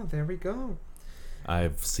 Yeah. Oh, there we go.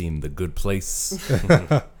 I've seen The Good Place.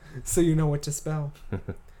 So you know what to spell.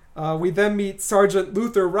 We then meet Sergeant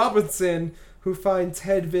Luther Robinson, who finds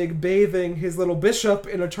Hedwig bathing his little bishop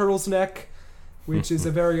in a turtle's neck, which is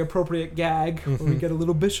a very appropriate gag when we get a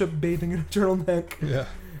little bishop bathing in a turtleneck. Yeah.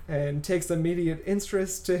 And takes immediate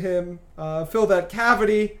interest to him. Fill that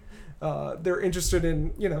cavity. They're interested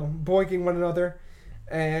in, boinking one another.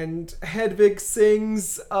 And Hedwig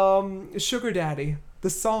sings Sugar Daddy,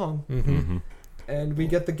 the song. And we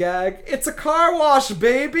get the gag, "It's a car wash,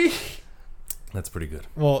 baby!" That's pretty good.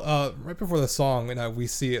 Well, right before the song, we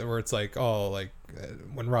see it where it's like,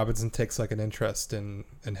 when Robinson takes like an interest in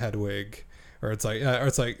Hedwig, or it's like,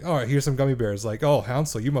 oh, here's some gummy bears. Like, oh,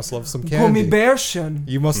 Hansel, you must love some candy. Gummy bearchen.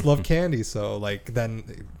 You must love candy. So like,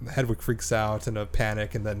 then Hedwig freaks out in a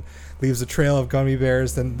panic, and then leaves a trail of gummy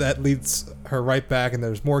bears. Then that leads her right back, and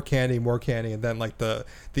there's more candy, and then like the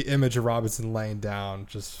image of Robinson laying down,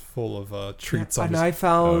 just full of treats. And I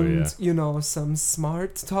found, some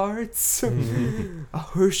Smart Tarts, a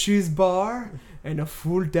Hershey's bar, and a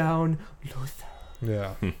full down Luther.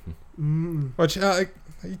 Yeah. Which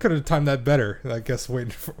You could have timed that better. I guess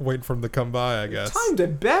waiting for him to come by. I guess timed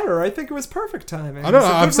it better. I think it was perfect timing. I don't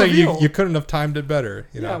know. I'm saying you couldn't have timed it better.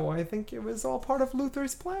 You know? Yeah, well, I think it was all part of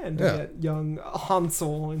Luther's plan to get young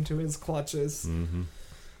Hansel into his clutches. Mm-hmm.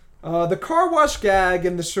 The car wash gag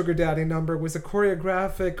in the Sugar Daddy number was a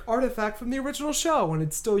choreographic artifact from the original show, and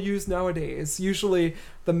it's still used nowadays. Usually,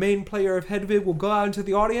 the main player of Hedwig will go out into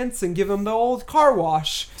the audience and give him the old car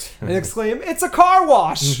wash and exclaim, "It's a car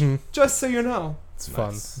wash!" Just so you know. It's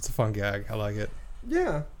fun. It's a fun gag. I like it.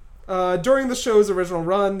 Yeah. During the show's original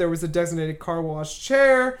run, there was a designated car wash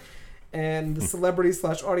chair, and the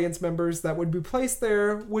celebrity/audience members that would be placed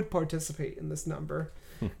there would participate in this number.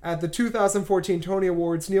 At the 2014 Tony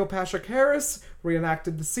Awards, Neil Patrick Harris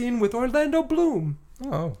reenacted the scene with Orlando Bloom.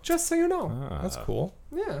 Oh. Just so you know. That's cool.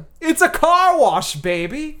 Yeah. It's a car wash,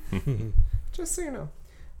 baby! Just so you know.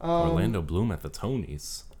 Orlando Bloom at the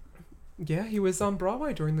Tonys. Yeah, he was on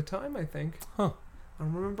Broadway during the time, I think. Huh. I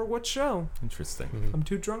don't remember what show. Interesting. I'm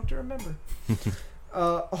too drunk to remember.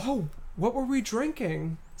 What were we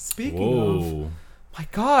drinking? Speaking of... My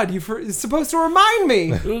God, you're supposed to remind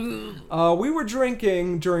me. We were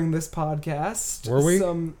drinking during this podcast. Were we?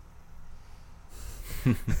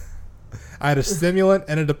 I had a stimulant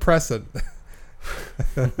and a depressant.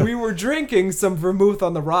 We were drinking some vermouth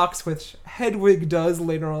on the rocks, which Hedwig does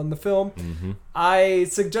later on in the film. Mm-hmm. I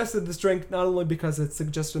suggested this drink not only because it's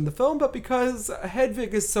suggested in the film, but because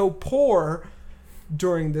Hedwig is so poor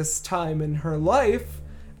during this time in her life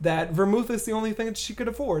that vermouth is the only thing that she could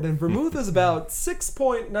afford. And vermouth is about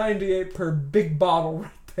 $6.98 per big bottle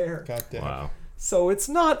right there. God damn. Wow. So it's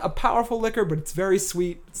not a powerful liquor, but it's very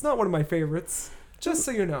sweet. It's not one of my favorites. Just so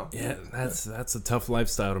you know. Yeah, that's a tough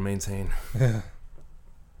lifestyle to maintain.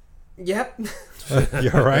 Yep.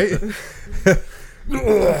 You all right?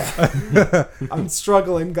 I'm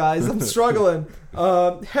struggling, guys. I'm struggling.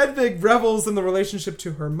 Hedwig revels in the relationship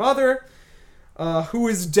to her mother, who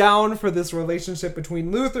is down for this relationship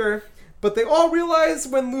between Luther. But they all realize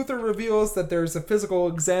when Luther reveals that there's a physical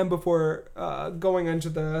exam before going into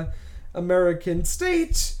the American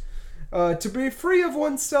state, to be free of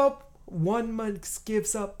oneself, one must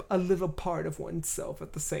gives up a little part of oneself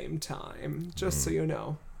at the same time. Just so you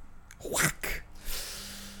know. Whack!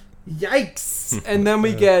 Yikes! And then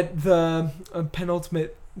we get the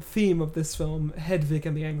penultimate theme of this film, Hedwig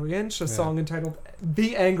and the Angry Inch, a song entitled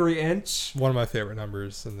 "The Angry Inch." One of my favorite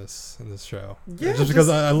numbers in this show. Yeah, just because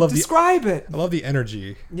I love describe it. I love the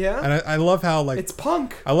energy. Yeah, and I love how it's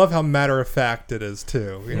punk. I love how matter of fact it is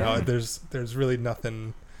too. You know, there's really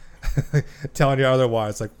nothing telling you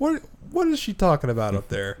otherwise. Like what is she talking about up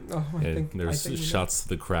there? Oh, I think shots to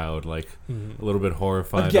the crowd, like a little bit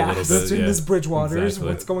horrified, aghast a little bit. In this Bridgewaters, exactly.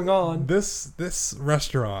 What's going on? This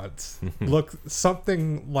restaurant looked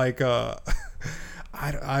something like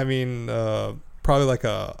I mean, probably like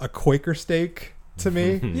a Quaker steak to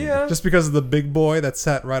me. Yeah. Just because of the big boy that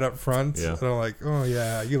sat right up front. Yeah. And I'm like, oh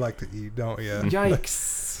yeah, you like to eat, don't you?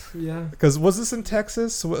 Yikes. Yeah. Because was this in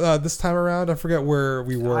Texas this time around? I forget where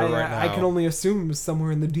we were right now. I can only assume it was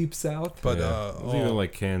somewhere in the deep south. But it was either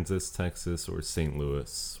like Kansas, Texas, or St.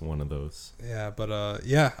 Louis, one of those. Yeah, but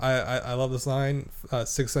I love this line.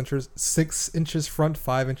 6 inches front,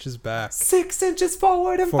 5 inches back. 6 inches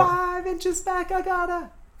forward and 5 inches back. I got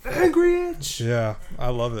a angry itch. Yeah, I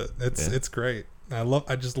love it. It's great.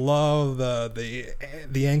 I just love the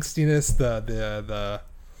angstiness, the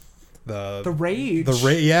rage.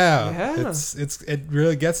 Yeah. It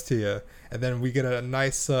really gets to you. And then we get a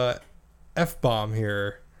nice F-bomb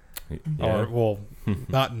here. Yeah. Or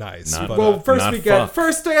not nice. First we get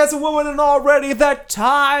first day as a woman and already that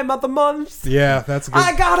time of the month. Yeah, that's good.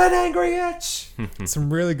 I got an angry itch.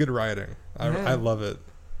 Some really good writing. I love it.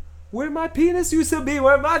 Where my penis used to be,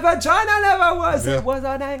 where my vagina never was, yeah. It was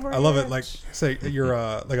an angry I love itch. it. Like, say you're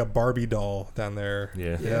like a Barbie doll down there.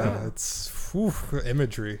 Yeah. It's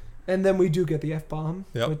imagery. And then we do get the F-bomb,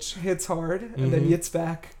 which hits hard, and then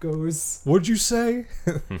Yitzhak goes... What'd you say?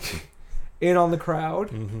 in on the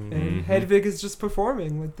crowd, and Hedwig is just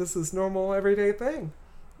performing. Like, this is normal, everyday thing.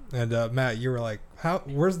 And Matt, you were like,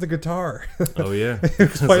 where's the guitar? Oh, yeah.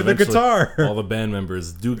 Play the guitar. All the band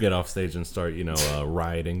members do get off stage and start,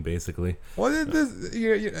 rioting, basically. Well,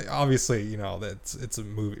 obviously, it's a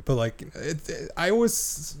movie. But, like, I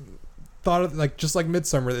always... thought of just like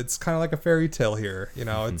Midsommar, it's kind of like a fairy tale here,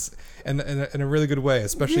 it's in a really good way,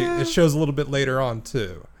 especially it shows a little bit later on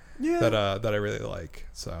too, that I really like.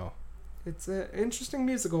 So it's an interesting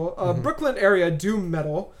musical. Brooklyn area doom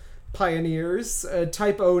metal pioneers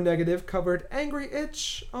Type O Negative covered Angry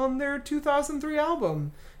Itch on their 2003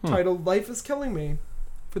 album titled Life Is Killing Me.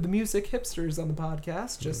 for the music hipsters on the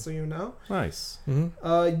podcast, just so you know. Nice.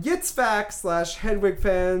 Yitzhak / Hedwig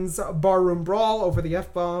fans barroom brawl over the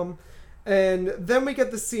F-bomb. And then we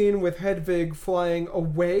get the scene with Hedwig flying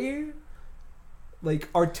away, like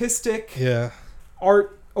artistic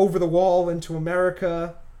art over the wall into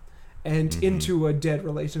America and into a dead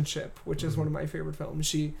relationship, which is one of my favorite films.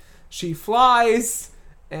 She flies,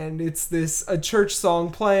 and it's a church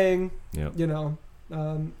song playing, you know,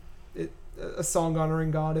 a song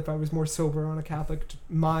honoring God. If I was more sober on a Catholic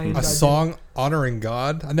mind. A song honoring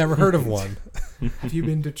God? I never heard of one. Have you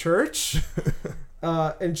been to church?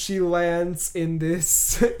 And she lands in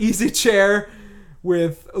this easy chair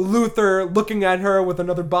with Luther looking at her with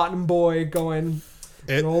another bottom boy going,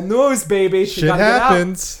 "Roll nose, baby. Shit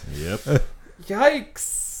happens." Yep.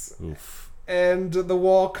 Yikes. Oof. And the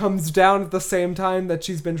wall comes down at the same time that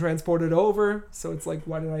she's been transported over. So it's like,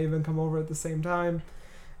 why did I even come over at the same time?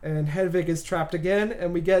 And Hedwig is trapped again.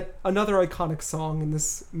 And we get another iconic song in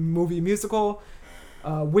this movie musical,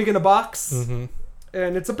 Wig in a Box. Mm-hmm.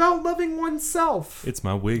 And it's about loving oneself. It's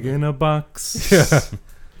my wig in a box.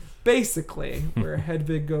 Basically, where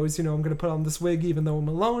Hedwig goes, you know, I'm going to put on this wig even though I'm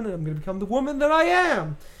alone, and I'm going to become the woman that I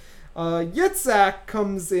am. Yitzhak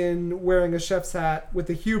comes in wearing a chef's hat with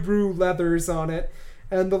the Hebrew leathers on it,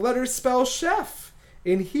 and the letters spell chef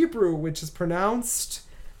in Hebrew, which is pronounced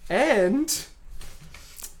and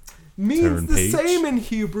means the same in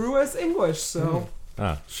Hebrew as English. So,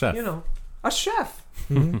 chef. You know, a chef.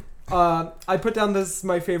 I put down this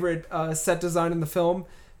my favorite set design in the film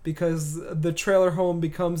because the trailer home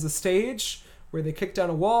becomes a stage where they kick down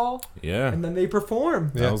a wall, and then they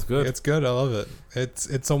perform. Yeah, that was good. It's good. I love it.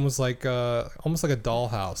 It's almost like a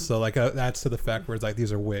dollhouse. So like that's to the fact where it's like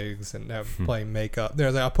these are wigs and playing makeup.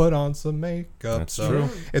 There's like, I put on some makeup. That's so true.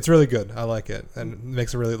 It's really good. I like it, and it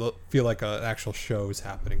makes it really feel like an actual show is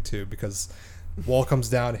happening too, because wall comes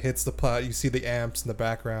down, hits the pot. You see the amps in the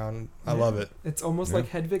background. I love it. It's almost like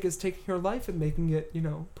Hedwig is taking her life and making it, you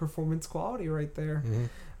know, performance quality right there.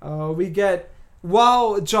 We get,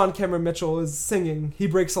 while John Cameron Mitchell is singing, he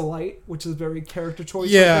breaks a light, which is very character choice.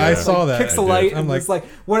 Yeah, right I saw that. Kicks a light and is like,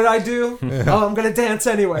 what did I do? Oh, I'm gonna dance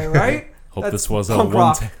anyway, right? Hope That's this was punk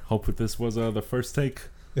rock. Hope this was the first take.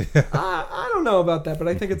 I don't know about that, but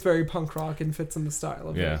I think it's very punk rock and fits in the style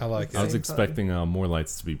of it. I like it. I was expecting more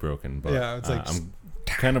lights to be broken, but it's like I'm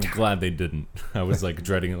kind of glad they didn't. I was like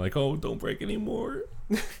dreading it, like, oh, don't break anymore.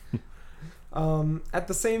 At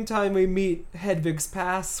the same time, we meet Hedwig's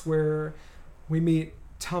past, where we meet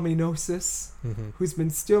Tommy Gnosis, who's been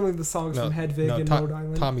stealing the songs from Hedwig in Rhode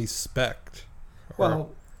Island. Tommy Specht.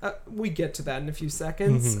 Well, we get to that in a few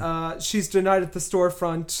seconds. She's denied at the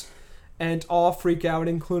storefront, and all freak out,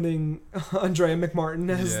 including Andrea McMartin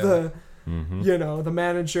as the, you know, the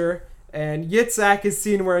manager. And Yitzhak is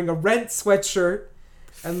seen wearing a Rent sweatshirt,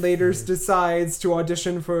 and later decides to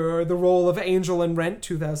audition for the role of Angel in Rent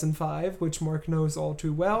 2005, which Mark knows all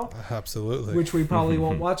too well. Absolutely. Which we probably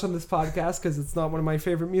won't watch on this podcast because it's not one of my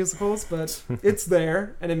favorite musicals, but it's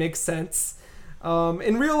there, and it makes sense.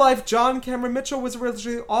 In real life, John Cameron Mitchell was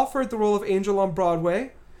originally offered the role of Angel on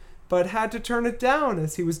Broadway, but had to turn it down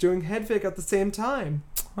as he was doing Hedwig at the same time.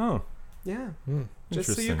 Oh. Yeah.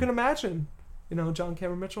 Just so you can imagine, you know, John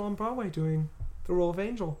Cameron Mitchell on Broadway doing the role of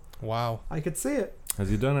Angel. Wow. I could see it. Has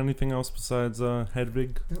he done anything else besides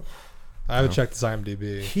Hedwig? I haven't checked his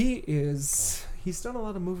IMDb. He's done a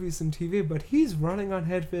lot of movies and TV, but he's running on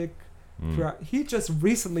Hedwig. He just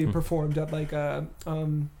recently performed at like a,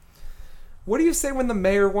 what do you say when the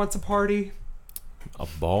mayor wants a party? A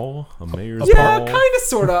ball? A mayor's yeah, ball? kind of,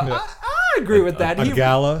 sort of. I agree with that. A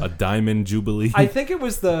gala? A diamond jubilee? I think it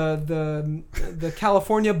was the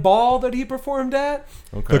California ball that he performed at.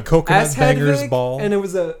 Okay. The Coconut as Bangers Hedwig, ball. and it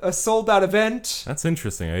was a sold-out event. That's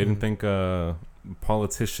interesting. I didn't think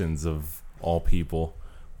politicians of all people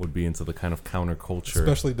would be into the kind of counterculture.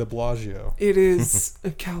 Especially de Blasio. It is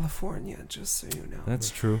California, just so you know.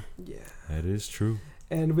 That's true. Yeah. That is true.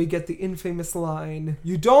 And we get the infamous line,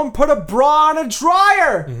 "You don't put a bra on a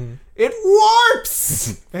dryer! It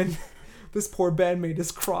warps!" And this poor bandmate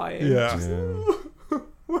is crying. Yeah.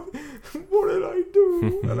 What did I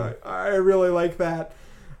do? And I really like that.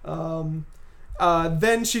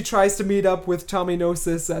 Then she tries to meet up with Tommy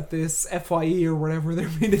Gnosis at this FYE or whatever they're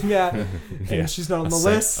meeting at. And she's not on the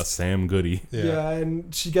list. A Sam Goody. Yeah,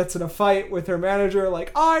 and she gets in a fight with her manager,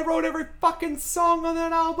 like, I wrote every fucking song on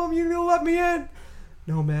that album. You need to let me in.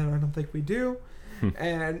 No, man, I don't think we do.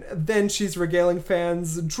 And then she's regaling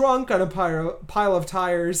fans drunk on a pile of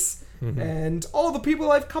tires. And all the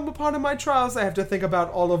people I've come upon in my trials, I have to think about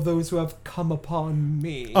all of those who have come upon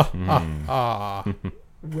me.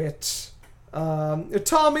 Wit.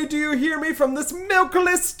 Tommy, do you hear me from this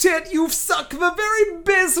milkless tit? You've sucked the very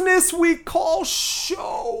business we call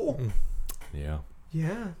show. Yeah.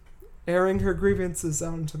 Yeah. Airing her grievances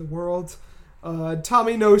out into the world.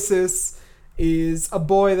 Tommy Gnosis is a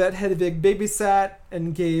boy that Hedwig babysat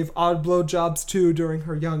and gave odd blowjobs to during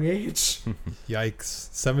her young age. Yikes.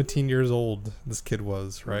 17 years old this kid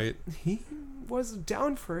was, right? He was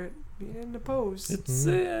down for it. He didn't oppose.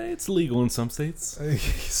 It's legal in some states.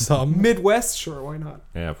 Some. Midwest, sure, why not?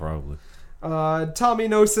 Yeah, probably. Tommy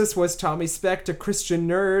Gnosis was Tommy Specht, a Christian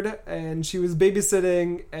nerd, and she was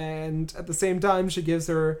babysitting, and at the same time she gives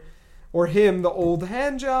her or him the old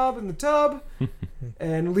hand job in the tub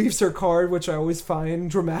and leaves her card, which I always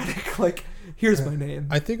find dramatic. Like, here's my name.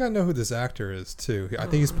 I think I know who this actor is too. I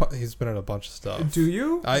think he's been in a bunch of stuff. Do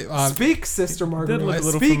you? Speak, Sister Margaret. Did look a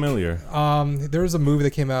little Speak. familiar. There was a movie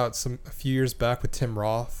that came out a few years back with Tim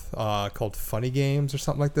Roth called Funny Games or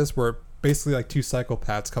something like this, where basically like two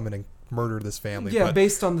psychopaths come in and murder this family. Yeah,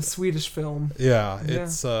 based on the Swedish film. Yeah,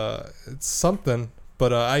 it's something.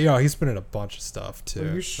 But he's been in a bunch of stuff too.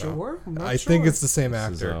 Are you sure? I think it's the same This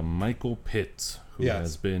actor. is Michael Pitt, who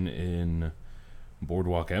has been in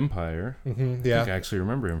Boardwalk Empire. Mm-hmm, I think I actually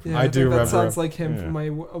remember him. Yeah, I do remember. That sounds like him from my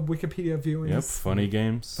Wikipedia viewings. Yep, Funny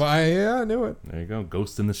Games. But I knew it. There you go.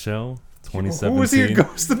 Ghost in the Shell, 2017. Who was he?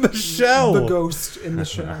 Ghost in the Shell. The ghost in the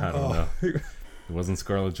shell. I don't know. It wasn't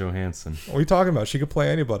Scarlett Johansson. What are you talking about? She could play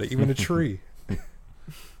anybody, even a tree.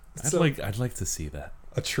 I'd like to see that.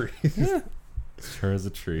 A tree. Sure as a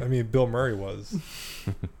tree. I mean, Bill Murray was.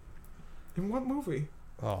 In what movie?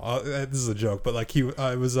 This is a joke, but like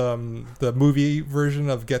it was the movie version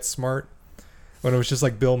of Get Smart, when it was just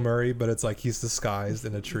like Bill Murray, but it's like he's disguised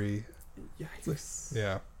in a tree. Yikes.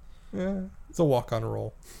 Yeah, it's a walk-on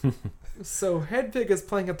role. So Hedwig is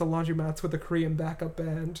playing at the laundromats with a Korean backup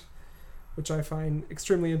band, which I find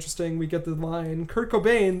extremely interesting. We get the line, Kurt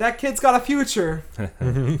Cobain, that kid's got a future.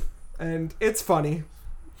 And it's funny,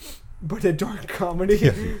 but a dark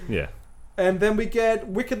comedy. Yeah. And then we get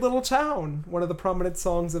Wicked Little Town, one of the prominent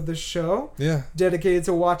songs of this show. Yeah. Dedicated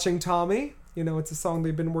to watching Tommy. You know, it's a song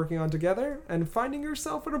they've been working on together. And finding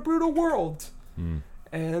yourself in a brutal world.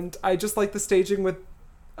 And I just like the staging with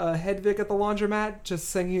Hedwig at the laundromat, just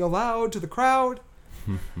singing aloud to the crowd.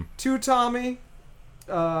 To Tommy.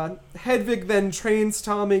 Hedwig then trains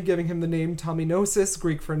Tommy, giving him the name Tommy Gnosis,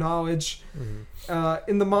 Greek for knowledge.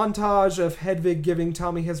 In the montage of Hedwig giving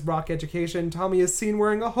Tommy his rock education, Tommy is seen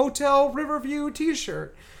wearing a Hotel Riverview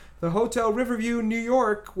t-shirt. The Hotel Riverview, New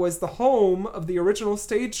York, was the home of the original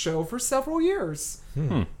stage show for several years.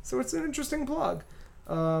 So it's an interesting plug.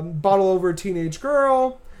 Bottle Over Teenage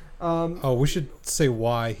Girl. We should say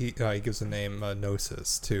why he gives the name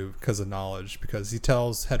Gnosis, too, because of knowledge. Because he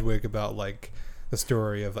tells Hedwig about, like, the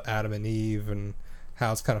story of Adam and Eve and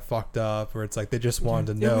how it's kind of fucked up, where it's like they just wanted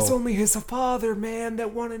to know. It was only his father, man,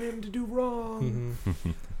 that wanted him to do wrong.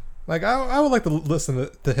 Like, I would like to listen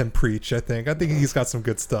to him preach, I think he's got some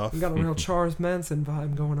good stuff. You got a real Charles Manson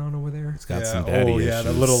vibe going on over there. He's got some daddy issues.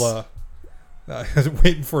 The little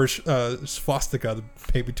waiting for a swastika to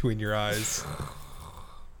paint between your eyes.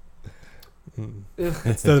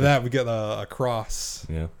 Instead of that, we get a cross.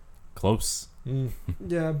 Yeah, close.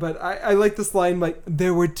 Yeah, but I like this line, like,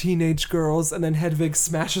 there were teenage girls, and then Hedwig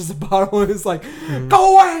smashes a bottle and is like,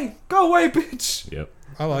 go away, bitch. Yep.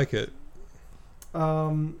 I like it.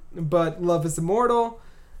 But love is immortal.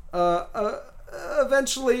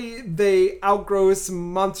 Eventually, they outgrow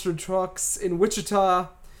some monster trucks in Wichita,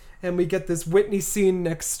 and we get this Whitney scene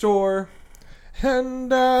next door.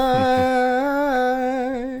 And I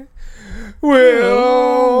will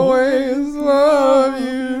always love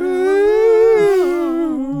you.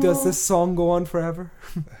 Does this song go on forever?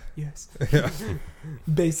 Yes. Yeah.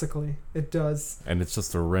 Basically, it does. And it's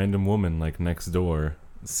just a random woman, like, next door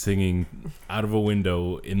singing out of a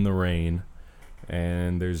window in the rain.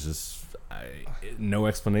 And there's just no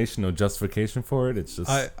explanation, no justification for it. It's just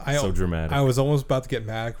so dramatic. I was almost about to get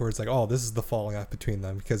mad where it's like, oh, this is the falling out between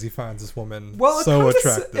them because he finds this woman so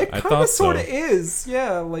attractive. It kind of sort of is.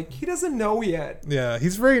 Yeah, like, he doesn't know yet. Yeah,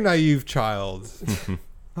 he's a very naive child.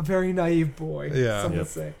 A very naive boy, yeah. some would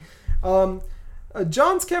say.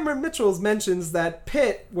 Johns Cameron Mitchell mentions that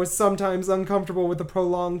Pitt was sometimes uncomfortable with the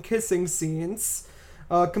prolonged kissing scenes,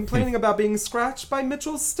 complaining about being scratched by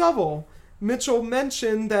Mitchell's stubble. Mitchell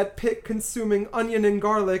mentioned that Pitt consuming onion and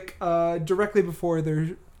garlic directly before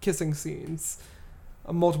their kissing scenes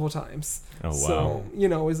multiple times. Oh, wow. So, you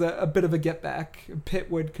know, is a bit of a get back. Pitt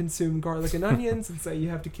would consume garlic and onions and say, you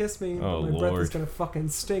have to kiss me. Oh, my breath Lord. is going to fucking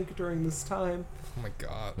stink during this time. Oh my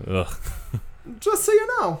god. Ugh. Just so you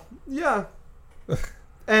know. Yeah.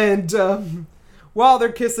 And While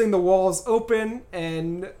they're kissing, the walls open,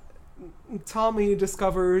 and Tommy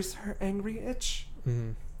discovers her angry itch.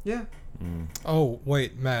 Mm-hmm. Yeah. Oh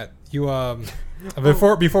wait, Matt, you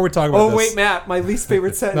before we talk about this. Oh wait, Matt, my least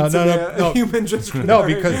favorite sentence no. human just No,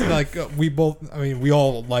 because like we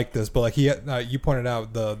all like this, but like you pointed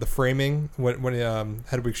out the framing when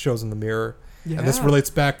Hedwig shows in the mirror, and this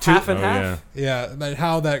relates back to half and half. Yeah, like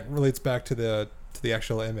how that relates back to the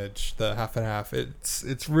actual image, the half and half.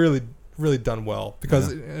 It's really done well because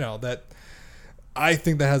that I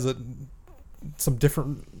think that has some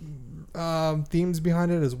different themes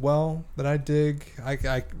behind it as well that I dig.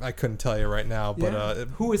 I couldn't tell you right now, but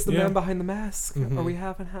who is the man behind the mask? Mm-hmm. Are we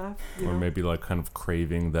half and half? Or maybe like kind of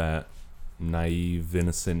craving that naive,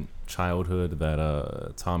 innocent childhood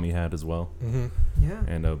that Tommy had as well. Mm-hmm. Yeah.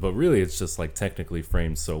 And but really, it's just like technically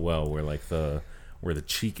framed so well, where like where the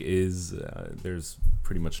cheek is, there's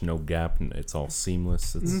pretty much no gap, and it's all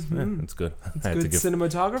seamless. It's it's good. It's good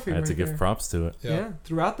cinematography. I had to give props to it. Yeah,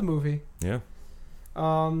 throughout the movie. Yeah.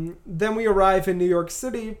 Then we arrive in New York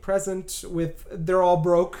City, present with they're all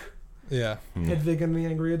broke. Yeah. Hedwig and the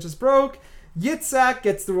Angry Itch is broke. Yitzhak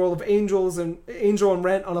gets the role of Angel and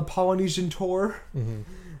Rent on a Polynesian tour. Mm-hmm.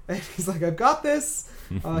 And he's like, I've got this.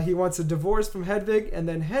 He wants a divorce from Hedwig, and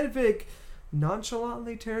then Hedwig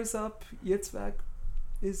nonchalantly tears up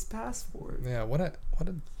Yitzhak's passport. Yeah, what a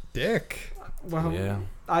dick. Well, yeah.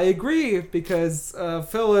 I agree, because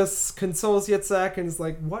Phyllis consoles Yitzhak and is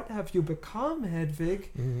like, what have you become,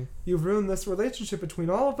 Hedwig? Mm-hmm. You've ruined this relationship between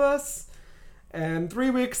all of us. And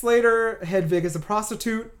 3 weeks later, Hedwig is a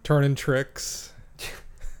prostitute. Turning tricks.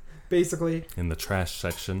 Basically. In the trash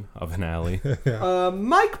section of an alley.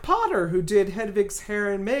 Mike Potter, who did Hedwig's hair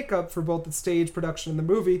and makeup for both the stage production and the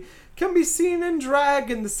movie, can be seen in drag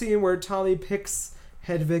in the scene where Tommy picks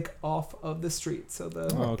Hedwig off of the street. So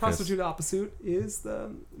the prostitute opposite is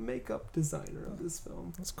the makeup designer of this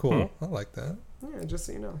film. That's cool. I like that. Yeah, just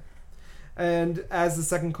so you know. And as the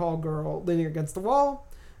second call girl leaning against the wall,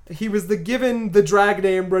 he was given the drag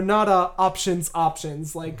name Renata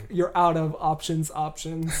Options, like you're out of options.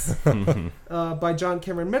 By John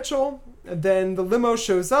Cameron Mitchell. And then the limo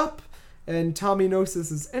shows up, and Tommy Gnosis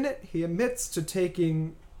is in it. He admits to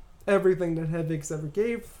taking everything that Hedwig's ever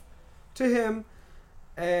gave to him.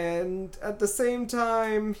 And at the same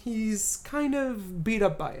time, he's kind of beat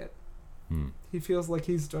up by it. He feels like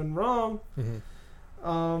he's done wrong.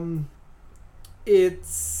 Mm-hmm.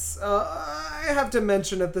 I have to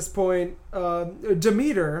mention at this point,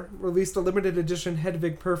 Demeter released a limited edition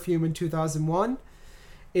Hedwig perfume in 2001.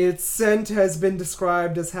 Its scent has been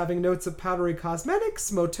described as having notes of powdery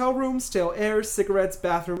cosmetics, motel rooms, stale air, cigarettes,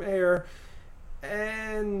 bathroom air,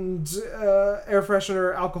 and air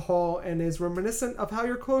freshener, alcohol, and is reminiscent of how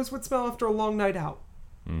your clothes would smell after a long night out.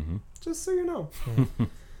 Mm-hmm. Just so you know.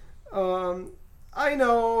 I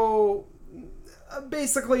know.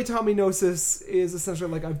 Basically, Tommy Gnosis is essentially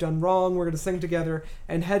like, I've done wrong, we're going to sing together,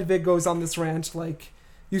 and Hedwig goes on this rant like,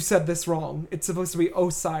 you said this wrong. It's supposed to be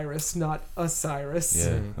Osiris, not Osiris.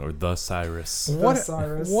 Yeah, or the Cyrus.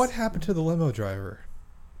 What happened to the limo driver?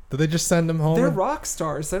 Did they just send him home? They're rock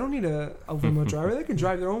stars. They don't need a limo driver. They can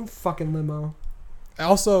drive their own fucking limo.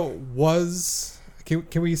 Also,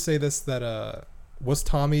 can we say this, that was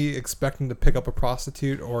Tommy expecting to pick up a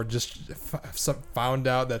prostitute, or just found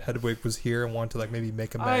out that Hedwig was here and wanted to like maybe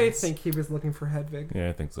make amends? I think he was looking for Hedwig. Yeah,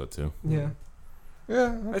 I think so too. Yeah.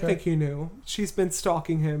 Yeah, okay. I think he knew. She's been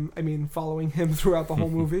stalking him, following him throughout the whole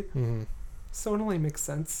movie. Mm-hmm. So it only makes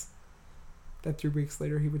sense that 3 weeks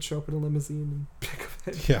later he would show up in a limousine and pick up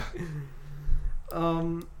Hedwig. Yeah.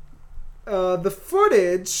 The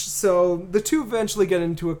footage, so the two eventually get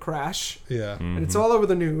into a crash. Yeah. Mm-hmm. And it's all over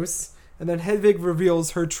the news. And then Hedwig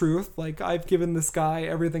reveals her truth. Like, I've given this guy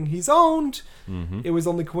everything he's owned. Mm-hmm. It was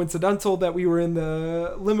only coincidental that we were in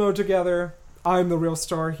the limo together. I'm the real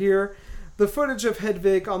star here. The footage of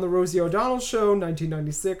Hedwig on the Rosie O'Donnell Show,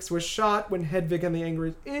 1996, was shot when Hedwig and the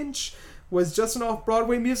Angry Inch was just an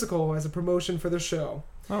off-Broadway musical as a promotion for the show.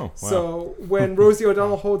 Oh, wow. So when Rosie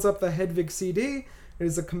O'Donnell holds up the Hedwig CD, it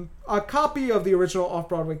is a copy of the original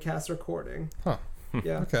off-Broadway cast recording. Huh.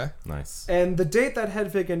 Yeah. Okay. Nice. And the date that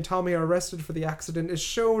Hedwig and Tommy are arrested for the accident is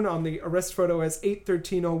shown on the arrest photo as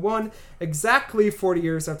 8/13/01, exactly 40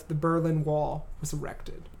 years after the Berlin Wall was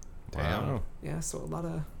erected. Wow. Yeah, so a lot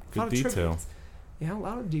of detail. tributes. Yeah, a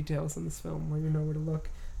lot of details in this film where you know where to look.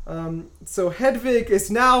 So Hedwig is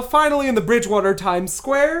now finally in the Bridgewater Times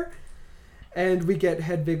Square, and we get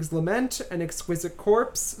Hedwig's Lament, An Exquisite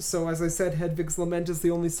Corpse. So as I said, Hedwig's Lament is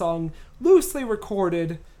the only song loosely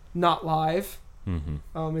recorded, not live.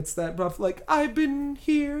 Mm-hmm. It's that rough, like, I've been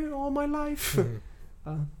here all my life.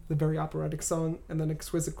 the very operatic song, and then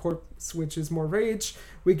Exquisite Corpse, which is more rage.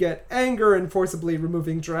 We get anger and forcibly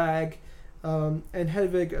removing drag, and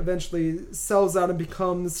Hedwig eventually sells out and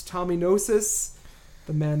becomes Tommy Gnosis,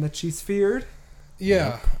 the man that she's feared.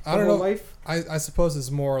 Yeah, I don't know. Life. I suppose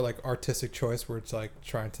it's more like artistic choice where it's like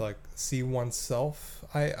trying to like see oneself.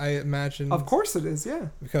 I imagine. Of course it is, yeah.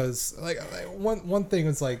 Because like one thing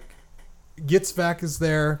is like Yitzhak is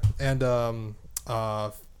there, and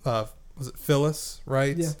was it Phyllis,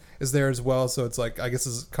 right? Yeah. Is there as well. So it's like I guess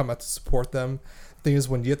it's come out to support them. Thing is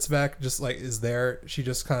when Yitzhak just like is there, she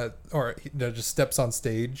just kind of just steps on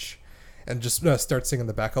stage and just starts singing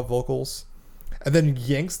the backup vocals. And then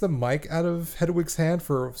yanks the mic out of Hedwig's hand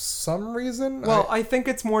for some reason. Well, I think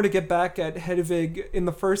it's more to get back at Hedwig. In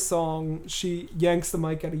the first song, she yanks the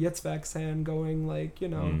mic out of Yitzhak's hand, going like,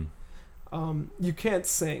 you can't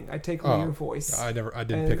sing. I take away your voice. I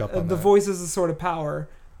didn't pick up on the that. voice is a sort of power.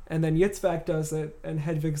 And then Yitzhak does it, and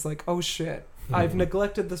Hedwig's like, oh shit, I've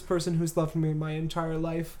neglected this person who's loved me my entire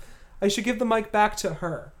life. I should give the mic back to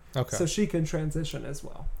her. Okay. So she can transition as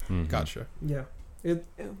well. Mm-hmm. Gotcha. Yeah.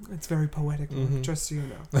 It's very poetic, just so you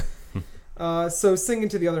know. So singing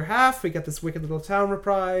to the other half, we get this Wicked Little Town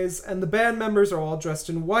reprise, and the band members are all dressed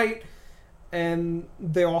in white, and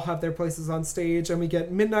they all have their places on stage, and we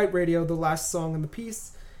get Midnight Radio, the last song in the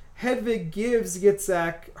piece. Hedwig gives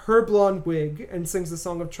Yitzhak her blonde wig and sings a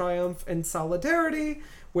song of triumph and solidarity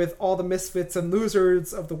with all the misfits and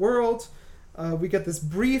losers of the world. We get this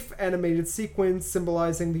brief animated sequence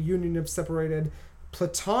symbolizing the union of separated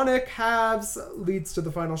platonic halves, leads to the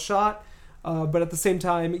final shot, but at the same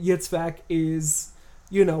time Yitzhak is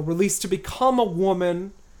released to become a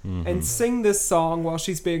woman and sing this song while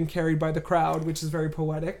she's being carried by the crowd, which is very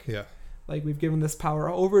poetic. Yeah, like, we've given this power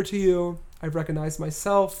over to you, I've recognized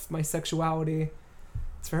myself, my sexuality.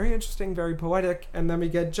 It's very interesting, very poetic. And then we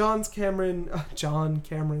get John Cameron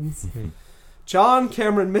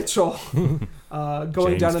Mitchell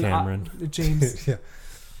going James down Cameron. James. yeah.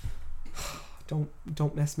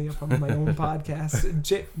 Don't mess me up on my own podcast.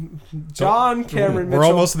 John Cameron Mitchell. We're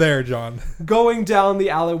almost there, John. Going down the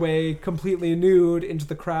alleyway, completely nude, into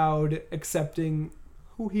the crowd, accepting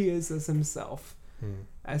who he is as himself,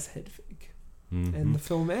 as Hedwig. And the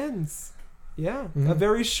film ends. Yeah. A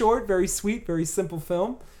very short, very sweet, very simple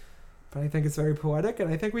film. But I think it's very poetic, and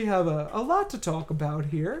I think we have a lot to talk about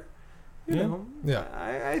here. You know, yeah.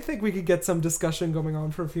 I think we could get some discussion going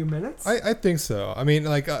on for a few minutes. I think so. I mean,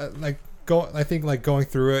 I think going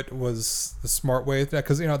through it was the smart way,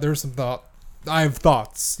 because there's some thought. I have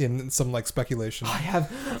thoughts in some speculation. I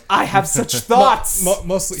have such thoughts.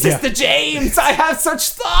 Mostly, Sister James, I have such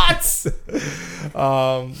thoughts.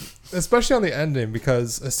 Especially on the ending,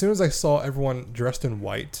 because as soon as I saw everyone dressed in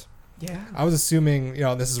white, I was assuming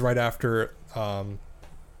this is right after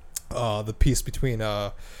the piece between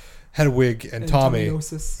Hedwig and Tommy.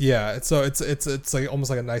 Yeah, so it's like almost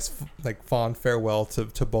like a nice fond farewell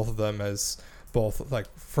to both of them as both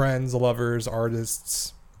friends, lovers,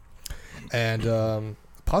 artists, and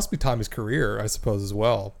possibly Tommy's career, I suppose, as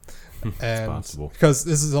well. And possible, because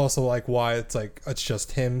this is also why it's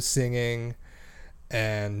just him singing,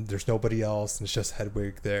 and there's nobody else, and it's just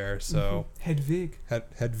Hedwig there. So Hedwig.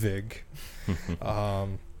 Hedwig.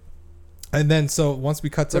 And then, so once we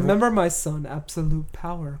cut to... Remember, my son, absolute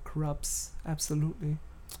power corrupts absolutely.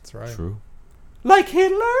 That's right. True. Like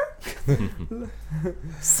Hitler?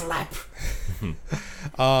 Slap.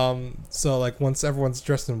 So, once everyone's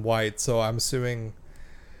dressed in white, so I'm assuming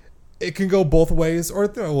it can go both ways, or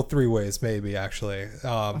three ways, maybe, actually.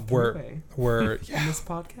 Where in this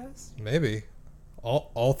podcast? Maybe.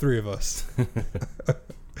 All three of us.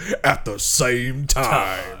 At the same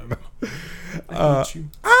time. I hate you.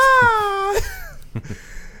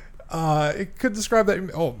 It could describe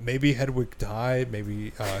that. Oh, maybe Hedwig died.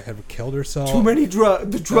 Maybe Hedwig killed herself. Too many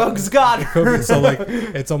drugs. The drugs got her. So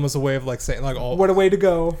it's almost a way of saying what a way to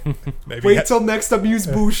go. Maybe wait till next Amuse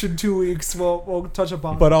Bouche in 2 weeks. We'll touch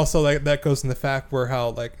upon. But also that goes in the fact where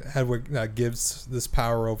how Hedwig gives this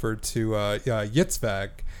power over to Yitzhak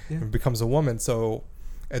and becomes a woman. So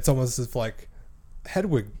it's almost as if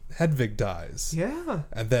Hedwig dies. Yeah.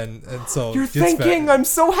 And so you're thinking I'm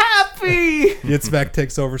so happy. Yitzhak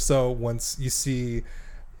takes over. So once you see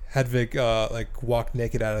Hedwig walk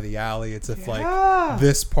naked out of the alley, it's if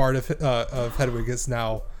this part of Hedwig is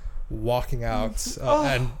now walking out,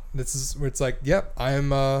 and this is where it's yep,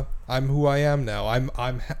 I'm who I am now.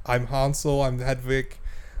 I'm Hansel. I'm Hedwig.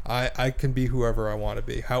 I can be whoever I want to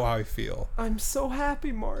be, how I feel. I'm so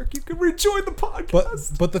happy, Mark. You can rejoin the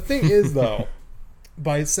podcast. But the thing is, though,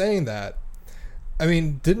 by saying that, I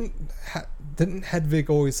mean, didn't Hedwig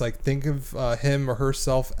always like think of him or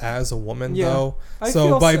herself as a woman though?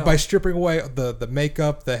 So by stripping away the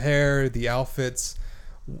makeup, the hair, the outfits,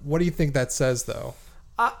 what do you think that says though?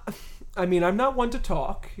 I mean, I'm not one to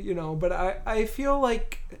talk, but I feel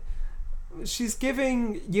like she's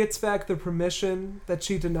giving Yitzhak the permission that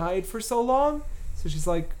she denied for so long. So she's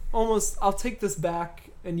like, almost, I'll take this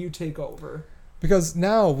back and you take over. Because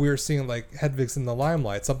now we're seeing like Hedwig's in the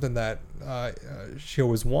limelight, something that she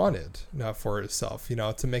always wanted for herself,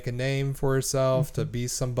 to make a name for herself, to be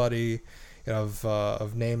somebody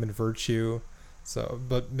of name and virtue. So,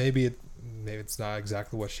 but maybe it's not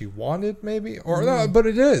exactly what she wanted, maybe, or no, but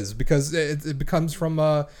it is, because it becomes from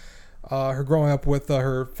her growing up with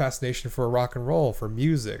her fascination for rock and roll, for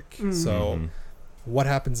music. So what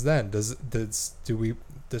happens then? Does this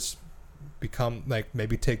become like,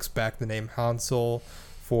 maybe takes back the name Hansel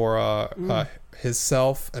for his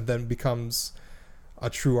self, and then becomes a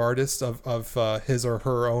true artist of his or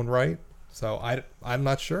her own right? So I'm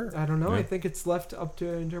not sure. I don't know. Yeah. I think it's left up to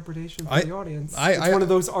interpretation for the audience. It's one of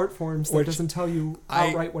those art forms that doesn't tell you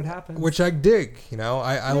outright what happens. Which I dig.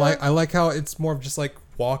 I like how it's more of just like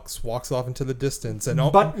walks off into the distance and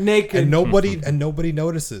butt naked, and nobody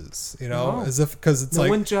notices. As if, because it's no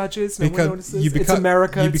one judges, no one notices. It's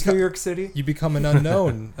America. It's New York City. You become an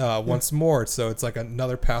unknown once more. So it's like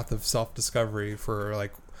another path of self-discovery for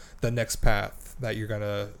like the next path that you're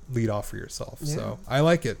gonna lead off for yourself. Yeah. So I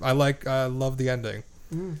like it. I love the ending.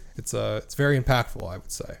 It's very impactful, I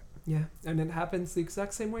would say. Yeah, and it happens the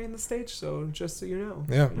exact same way in the stage. So just so you know.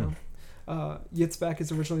 Yeah. Yitzhak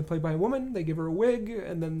is originally played by a woman. They give her a wig,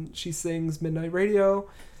 and then she sings Midnight Radio,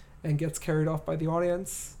 and gets carried off by the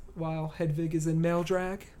audience while Hedwig is in male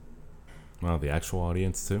drag. Wow, the actual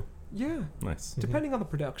audience too. Yeah. Nice. Depending on the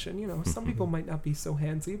production, some people might not be so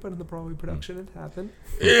handsy, but in the Broadway production, it happened.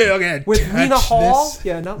 Yeah, okay. With Lena Hall. This.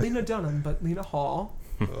 Yeah, not Lena Dunham, but Lena Hall,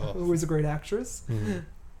 who was a great actress.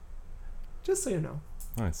 Just so you know.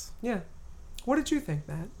 Nice. Yeah. What did you think,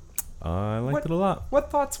 Matt? I liked it a lot. What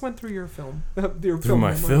thoughts went through your film? Through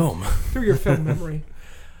my film. Through your film memory.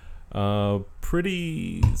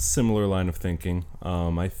 Pretty similar line of thinking.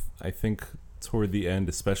 I think toward the end,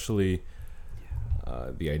 especially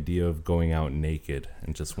the idea of going out naked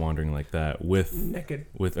and just wandering like that with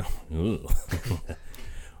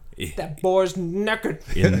that boy's naked.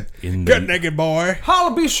 Get naked, boy.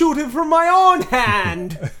 I'll be shooting from my own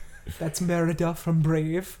hand. That's Merida from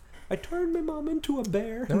Brave. I turned my mom into a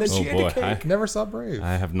bear, and then she ate a cake. Never saw Brave.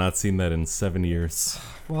 I have not seen that in 7 years.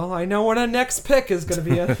 Well, I know what our next pick is going to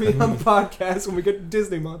be on the podcast when we get to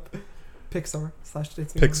Disney month.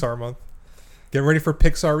 Pixar/Disney. Pixar month. Get ready for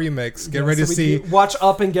Pixar remakes. Get ready to see. Watch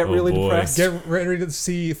Up and get really depressed. Get ready to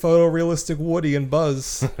see photorealistic Woody and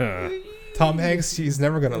Buzz. Tom Hanks, he's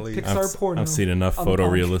never going to leave. Pixar porno. I've seen enough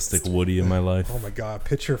photorealistic Woody in my life. Oh my God.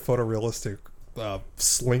 Picture photorealistic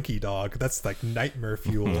Slinky Dog. That's like nightmare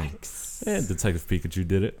fuel. Yikes. Yeah, Detective Pikachu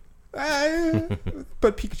did it.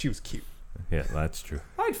 But Pikachu was cute. Yeah, that's true.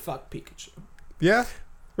 I'd fuck Pikachu. Yeah?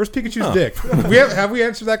 Where's Pikachu's dick? Have we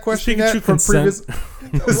answered that question yet from previous?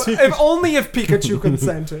 If only if Pikachu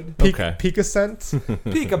consented. Okay. Pika scent?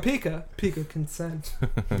 Pika consent.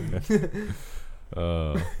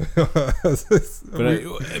 But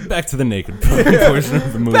back to the naked portion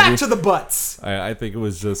of the movie. Back to the butts. I think it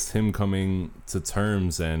was just him coming to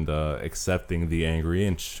terms and accepting the angry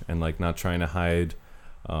inch and like not trying to hide,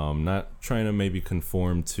 not trying to maybe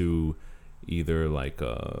conform to either like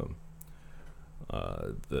the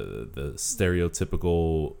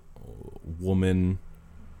stereotypical woman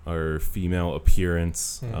or female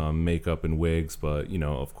appearance, makeup and wigs, but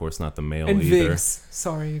of course not the male and either. Vigs.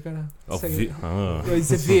 Sorry, you gotta say it.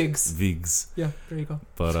 Is it Vigs? Vigs. Yeah, there you go.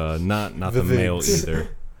 But not the male either.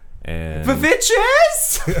 And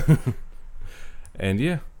Vivitches! And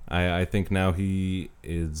yeah, I think now he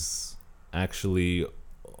is actually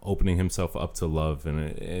opening himself up to love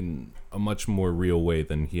in a much more real way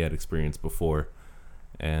than he had experienced before.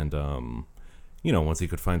 And once he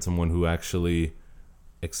could find someone who actually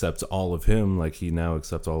accepts all of him, like he now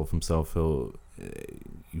accepts all of himself, you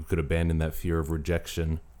could abandon that fear of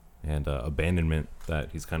rejection and abandonment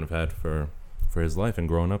that he's kind of had for his life and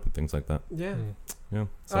growing up and things like that. Yeah.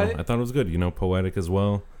 So I thought it was good, poetic as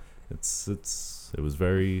well. It was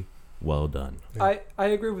very well done. I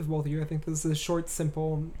agree with both of you. I think this is a short,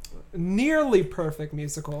 simple, nearly perfect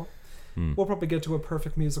musical. We'll probably get to a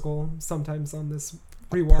perfect musical sometimes on this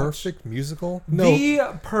rewatch. Perfect musical? No.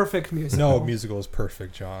 The perfect musical. No musical is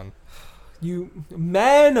perfect, John. You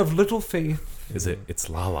man of little faith. It's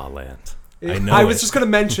La La Land. I was just going to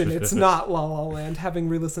mention it's not La La Land, having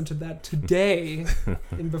re-listened to that today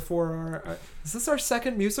and before our... is this our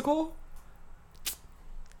second musical?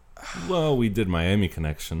 Well, we did Miami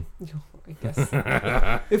Connection. I guess.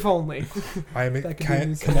 If only. Miami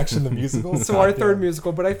Connection, the musical? So our third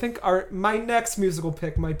musical, but I think my next musical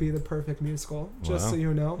pick might be the perfect musical, just so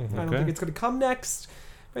you know. I don't think it's going to come next,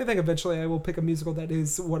 but I think eventually I will pick a musical that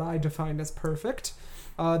is what I define as perfect.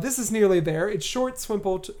 This is nearly there. It's short,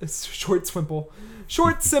 simple,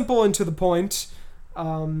 and to the point.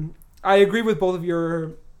 I agree with both of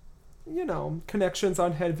your, connections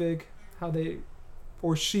on Hedwig,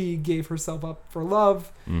 how she gave herself up for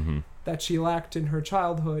love that she lacked in her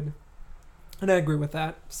childhood. And I agree with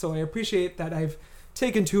that. So I appreciate that I've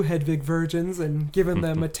taken 2 Hedwig virgins and given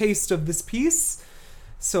them a taste of this piece.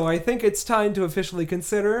 So I think it's time to officially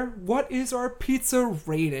consider what is our pizza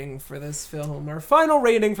rating for this film. Our final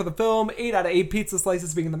rating for the film, 8 out of 8 pizza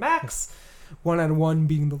slices being the max, 1 out of 1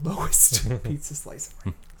 being the lowest pizza slice.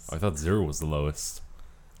 I thought 0 was the lowest.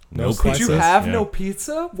 No Could you have no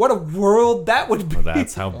pizza? What a world that would be. Well,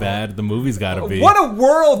 that's how bad the movie's got to be. What a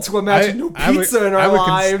world to imagine no pizza in our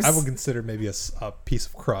lives. I would consider maybe a piece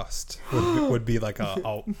of crust would be like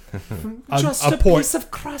just a piece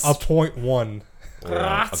of crust. A 0.1.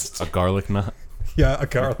 A garlic nut. Yeah, a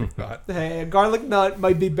garlic nut. Hey, a garlic nut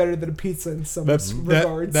might be better than a pizza in some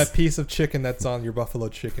regards. That piece of chicken that's on your buffalo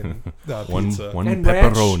chicken pizza. One and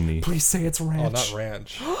pepperoni. Ranch? Please say it's ranch. Oh, not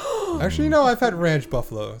ranch. Actually, no, I've had ranch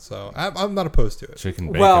buffalo, so I'm not opposed to it.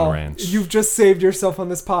 Chicken bacon ranch. You've just saved yourself on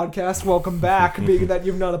this podcast. Welcome back, being that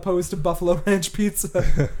you're not opposed to buffalo ranch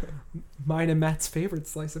pizza. Mine and Matt's favorite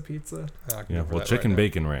slice of pizza. Yeah, well, chicken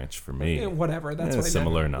bacon ranch for me. Yeah, whatever, that's what I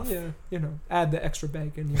similar meant. enough. Yeah, add the extra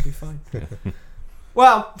bacon, you'll be fine.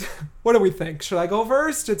 Well, what do we think? Should I go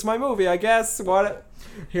first? It's my movie, I guess. What?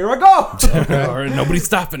 Here I go. Okay. All right, nobody's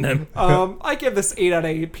stopping him. I give this 8 out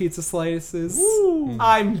of 8 pizza slices. Woo.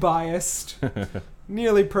 I'm biased.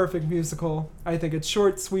 Nearly perfect musical. I think it's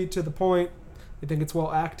short, sweet, to the point. I think it's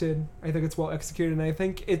well acted. I think it's well executed. And I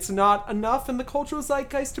think it's not enough in the cultural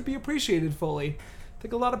zeitgeist to be appreciated fully. I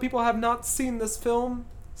think a lot of people have not seen this film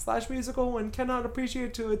 / musical and cannot appreciate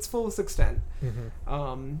it to its fullest extent.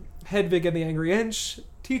 Hedwig and the Angry Inch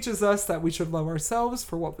teaches us that we should love ourselves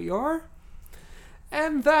for what we are,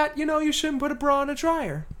 and that, you shouldn't put a bra in a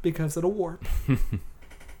dryer because it'll warp.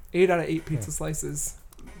 8 out of 8 pizza slices.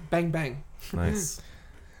 Bang, bang. Nice.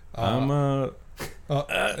 You go.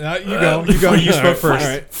 You spoke first.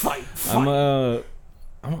 Right. Fight.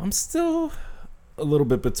 I'm still a little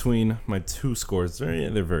bit between my 2 scores.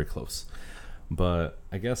 They're very close. But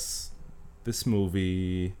I guess this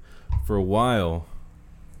movie, for a while,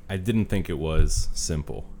 I didn't think it was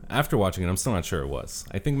simple. After watching it, I'm still not sure it was.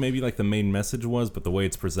 I think maybe like the main message was, but the way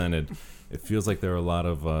it's presented, it feels like there are a lot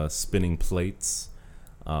of spinning plates.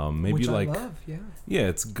 Maybe which like I love, yeah. Yeah,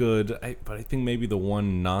 it's good. But I think maybe the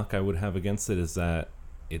one knock I would have against it is that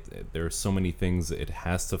there are so many things it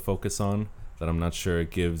has to focus on that I'm not sure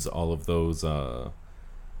it gives all of those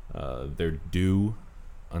their due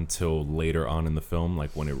until later on in the film,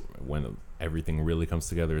 like when everything really comes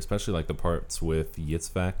together, especially like the parts with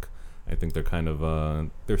Yitzhak. I think they're kind of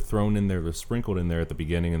they're thrown in there, they're sprinkled in there at the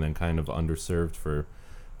beginning, and then kind of underserved for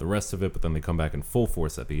the rest of it, but then they come back in full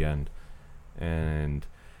force at the end. And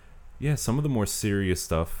yeah, some of the more serious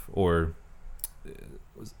stuff, or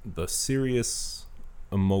the serious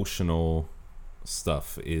emotional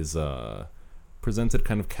stuff, is presented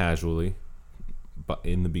kind of casually, but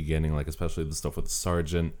in the beginning, like especially the stuff with the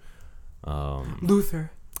sergeant,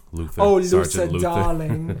 Luther. Oh, Luther,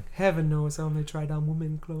 darling. Heaven knows I only tried on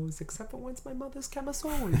women clothes, except for once my mother's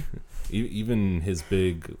camisole. Even his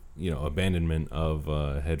big, abandonment of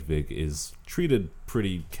Hedwig is treated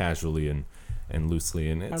pretty casually and loosely,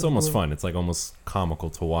 and it's almost fun. It's like almost comical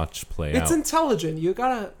to watch play out. It's intelligent. You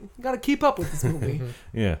gotta keep up with this movie.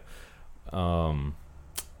 Yeah.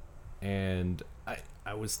 And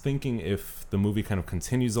I was thinking if the movie kind of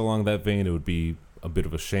continues along that vein, it would be a bit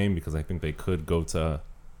of a shame, because I think they could go to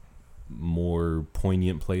more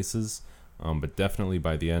poignant places. But definitely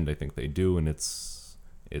by the end, I think they do, and it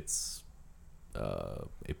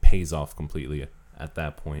pays off completely at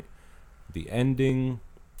that point. The ending,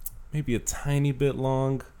 maybe a tiny bit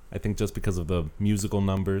long, I think, just because of the musical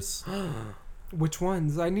numbers. Which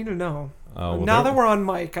ones? I need to know. Well, now that we're on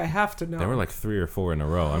mic, I have to know. There were like 3 or 4 in a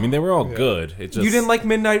row. I mean, they were all good. It just you didn't like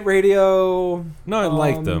Midnight Radio. No, I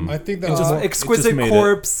liked them. I think that was Exquisite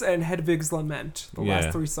Corpse and Hedwig's Lament. The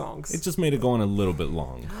last 3 songs. It just made it go on a little bit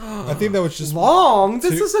long. I think that was just long.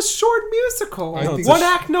 This is a short musical. 1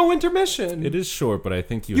 act, no intermission. It is short, but I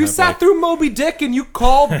think you sat through Moby Dick and you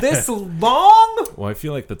called this long. Well, I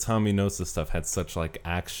feel like the Tommy Knows stuff had such like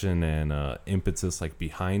action and impetus like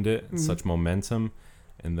behind it, such momentum.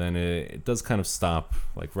 And then it does kind of stop,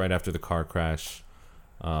 like right after the car crash,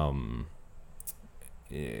 and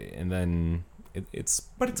then it's.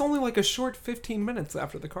 But it's only like a short 15 minutes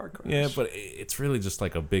after the car crash. Yeah, but it's really just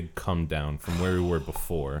like a big come down from where we were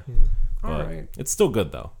before. All right. It's still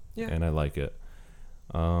good though, yeah, and I like it.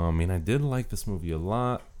 I mean, I did like this movie a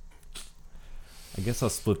lot. I guess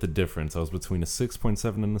I'll split the difference. I was between a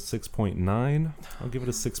 6.7 and a 6.9. I'll give it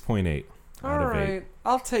a 6.8 out of 8.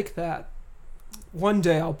 I'll take that. One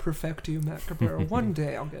day I'll perfect you, Matt Cabrera. One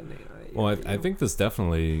day I'll get an 8. Well, I think this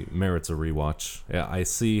definitely merits a rewatch. Yeah, I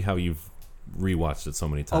see how you've rewatched it so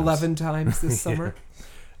many times. 11 times this summer.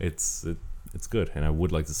 It's good, and I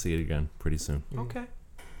would like to see it again pretty soon. Okay.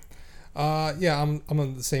 Yeah, I'm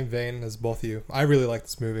in the same vein as both of you. I really like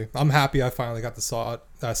this movie. I'm happy I finally got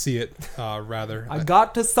to see it. Rather, I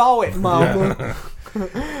got to saw it, Mama.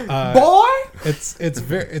 Boy,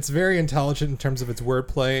 it's very intelligent in terms of its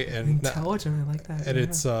wordplay and intelligent. I like that. And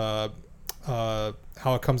it's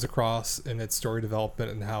how it comes across in its story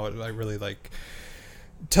development and how it really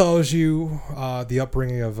tells you the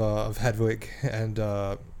upbringing of Hedwig and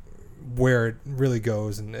where it really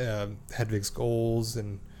goes and Hedwig's goals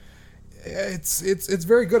and. It's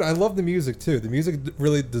very good. I love the music too. The music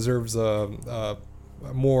really deserves a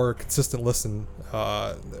more consistent listen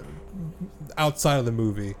outside of the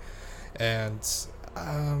movie, and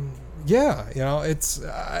yeah, it's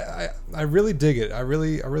I really dig it. I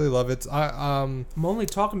really love it. I'm only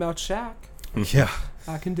talking about Shaq. Yeah,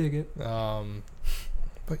 I can dig it.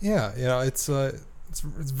 But yeah, it's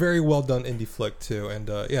very well done indie flick too, and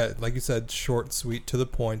yeah, like you said, short, sweet, to the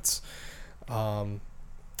points.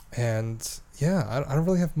 And yeah, I don't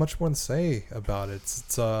really have much more to say about it.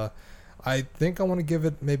 It's I think I want to give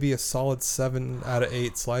it maybe a solid 7 out of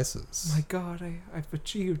 8 slices. My God, I've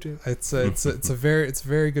achieved it. It's a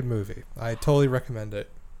very good movie. I totally recommend it.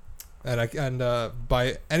 And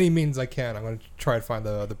by any means I can, I'm going to try to find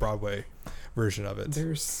the Broadway version of it.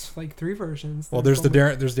 There's like 3 versions. Well, there's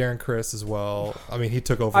Darren Criss as well. I mean, he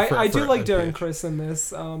took over. I do like Darren Criss in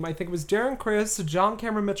this. I think it was Darren Criss. John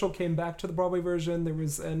Cameron Mitchell came back to the Broadway version. There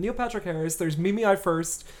was Neil Patrick Harris. There's Mimi I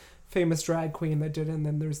First, famous drag queen that did it. And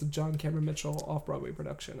then there's the John Cameron Mitchell off-Broadway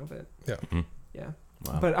production of it. Yeah. Mm-hmm. Yeah.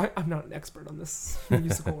 Wow. But I'm not an expert on this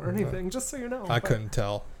musical or anything, just so you know. I couldn't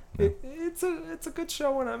tell. It's a good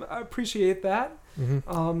show, and I appreciate that.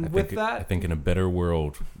 Mm-hmm. I think in a better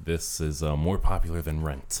world, this is more popular than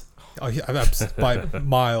Rent. Oh yeah, by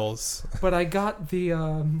miles. But I got the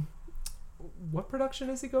what production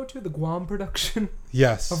does he go to? The Guam production.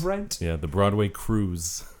 Yes. Of Rent. Yeah, the Broadway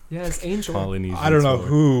cruise. Yeah, it's Angel. Polynesian I don't know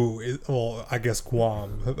who is, well, I guess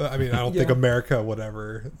Guam. I mean, I don't think America would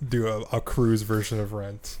ever do a cruise version of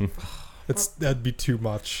Rent. That'd be too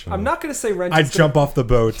much. I'm not going to say Rent. I'd jump off the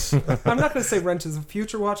boat. I'm not going to say Rent is a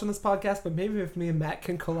future watch on this podcast, but maybe if me and Matt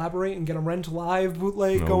can collaborate and get a Rent Live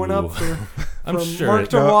bootleg going up for sure Mark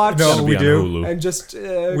to watch. No, we do. And just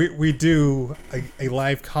we do a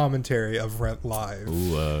live commentary of Rent Live.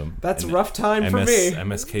 Ooh, that's a rough time for me.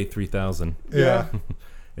 MSK 3000. Yeah.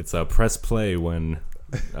 It's a press play when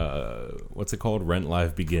what's it called? Rent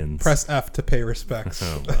Live begins. Press F to pay respects.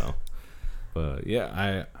 Oh wow. But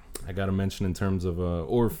yeah, I got to mention in terms of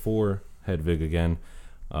or for Hedwig again.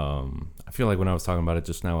 I feel like when I was talking about it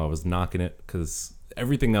just now, I was knocking it because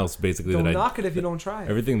everything else basically don't knock it if you don't try it.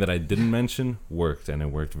 Everything that I didn't mention worked, and it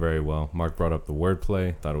worked very well. Mark brought up the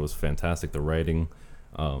wordplay; thought it was fantastic. The writing,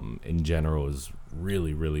 in general, is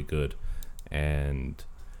really, really good, and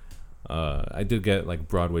I did get like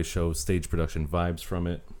Broadway show stage production vibes from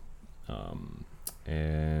it,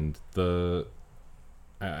 and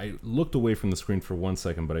I looked away from the screen for 1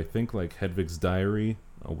 second, but I think like Hedwig's Diary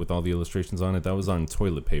with all the illustrations on it, that was on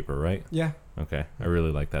toilet paper, right? Yeah. Okay. I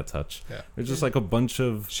really like that touch. Yeah. There's just like a bunch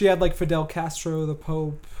of... She had like Fidel Castro, the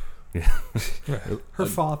Pope. Yeah. Her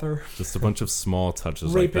father. Just a bunch of small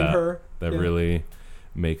touches raping like that. Her. That really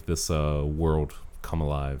make this world come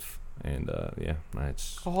alive. And yeah,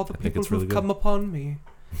 all the I people who've really come upon me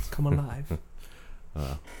come alive.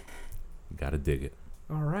 Gotta dig it.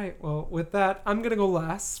 All right. Well, with that, I'm going to go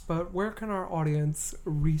last, but where can our audience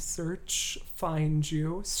research, find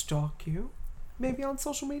you, stalk you? Maybe on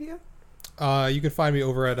social media? You can find me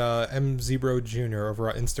over at MZebro Jr. over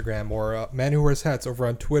on Instagram, or Man Who Wears Hats over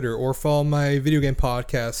on Twitter, or follow my video game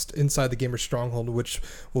podcast, Inside the Gamer Stronghold, which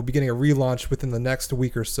will be getting a relaunch within the next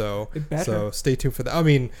week or so. It better. So stay tuned for that. I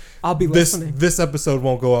mean, I'll be listening. This episode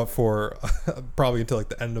won't go up for probably until like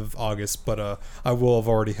the end of August, but I will have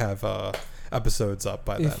already have episodes up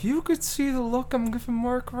by then. If you could see the look I'm giving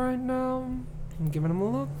Mark right now, I'm giving him a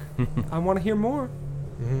look. I want to hear more.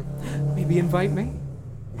 Mm-hmm. Maybe invite me.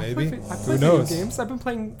 Maybe. I play video games. I've been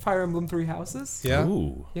playing Fire Emblem Three Houses. Yeah.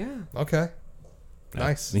 Ooh. Yeah. Okay.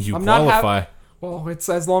 Nice. You I'm qualify. Well, it's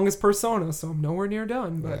as long as Persona, so I'm nowhere near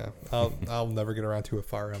done. But yeah, I'll never get around to a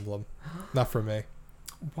Fire Emblem. Not for me.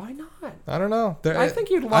 Why not? I don't know. I think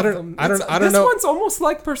you'd love them. I don't know. This one's almost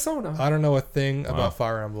like Persona. I don't know a thing about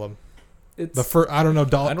Fire Emblem. It's the first. I don't know.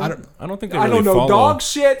 I don't think they I really don't know follow. dog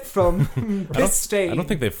shit from this state. I don't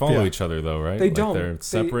think they follow each other though, right? They Like don't. They're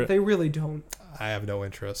separate. They really don't. I have no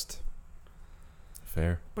interest.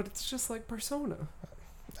 Fair. But it's just like Persona.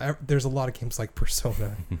 There's a lot of games like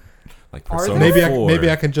Persona. Like Are Persona there? 4. Maybe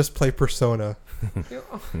I can just play Persona.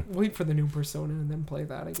 Wait for the new Persona and then play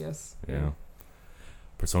that, I guess. Yeah.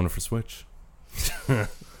 Persona for Switch. That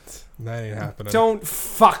ain't happening. Don't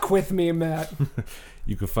fuck with me, Matt.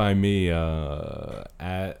 You can find me on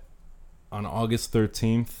August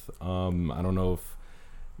 13th. I don't know if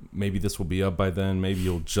maybe this will be up by then. Maybe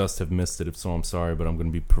you'll just have missed it. If so, I'm sorry, but I'm going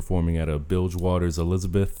to be performing at a Bilgewater's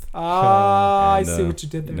Elizabeth. I see what you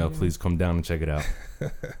did there. Please come down and check it out.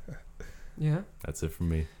 Yeah. That's it for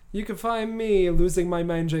me. You can find me losing my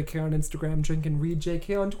mind JK on Instagram, drink and read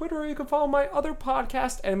JK on Twitter, or you can follow my other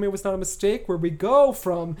podcast, Anime Was Not a Mistake, where we go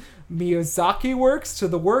from Miyazaki works to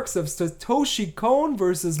the works of Satoshi Kon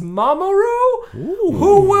versus Mamoru. Ooh.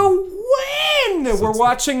 Who will win? We're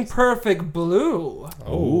watching Perfect Blue.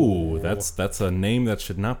 Oh, that's a name that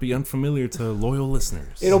should not be unfamiliar to loyal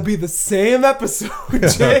listeners. It'll be the same episode,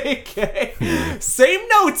 JK. Same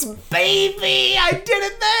notes, baby. I did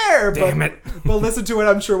it there. Damn it. But listen to it.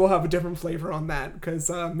 I'm sure we'll have a different flavor on that because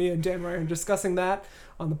me and Dan Ryan are discussing that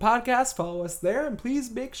on the podcast. Follow us there, and please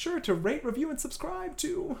make sure to rate, review, and subscribe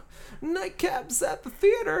to Nightcaps at the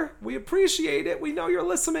Theater. We appreciate it. We know you're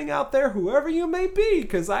listening out there, whoever you may be,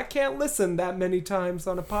 because I can't listen that many times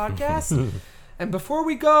on a podcast. And before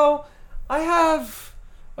we go, I have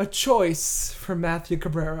a choice for Matthew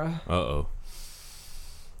Cabrera. Uh-oh.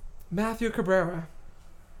 Matthew Cabrera,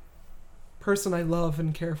 person I love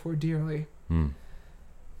and care for dearly.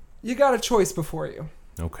 You got a choice before you.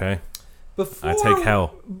 Okay. I take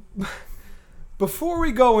hell. Before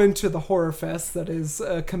we go into the horror fest that is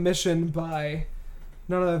commissioned by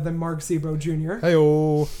none other than Mark Zebro Jr.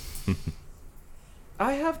 Hey-o.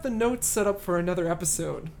 I have the notes set up for another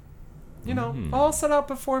episode. You know, all set up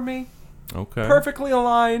before me. Okay. Perfectly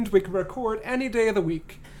aligned. We can record any day of the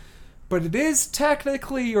week. But it is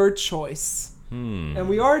technically your choice. And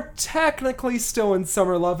we are technically still in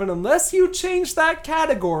Summer Lovin' unless you change that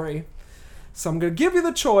category. So I'm going to give you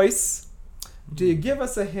the choice. Do you give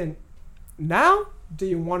us a hint now? Do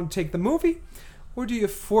you want to take the movie? Or do you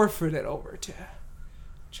forfeit it over to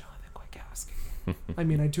Jonathan Kwiatkowski? I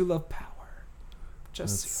mean, I do love power.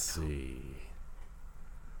 Just Let's so you know. see.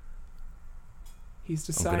 He's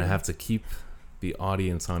decided. I'm going to have to keep the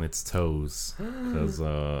audience on its toes because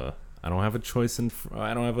I don't have a choice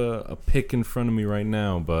I don't have a pick in front of me right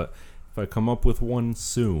now, but if I come up with one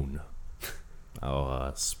soon,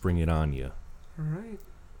 I'll spring it on you. All right.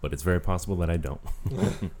 But it's very possible that I don't.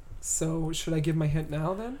 So, should I give my hint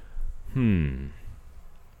now then?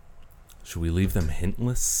 Should we leave them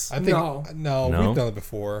hintless? I think no, we've done it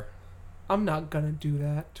before. I'm not gonna do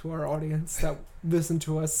that to our audience that listen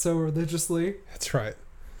to us so religiously. That's right.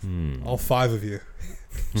 All 5 of you.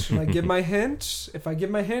 Should I give my hint? If I give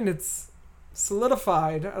my hint, it's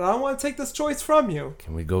solidified, and I don't want to take this choice from you.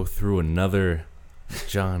 Can we go through another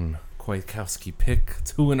John Kwiatkowski pick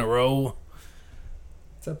 2 in a row?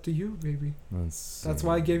 It's up to you, baby. That's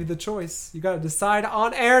why I gave you the choice. You gotta decide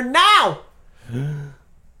on air now!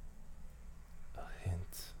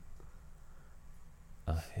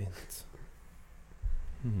 A hint.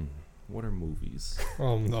 What are movies?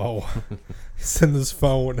 Oh no. He's in his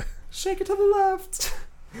phone. Shake it to the left.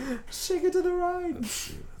 Shake it to the right.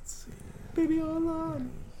 Let's see. Baby, all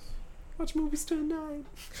on. Watch movies tonight.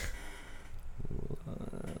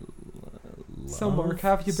 So, Mark,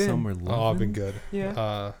 how have you been? Summer Oh, I've been good.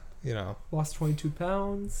 Yeah. You know. Lost 22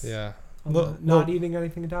 pounds. Yeah. Not eating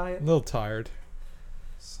anything diet. A little tired.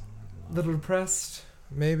 A little depressed.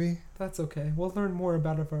 Maybe. That's okay. We'll learn more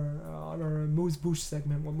about it on our Moose Boosh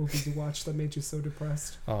segment. What movies you watched that made you so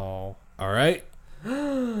depressed? Oh. All right.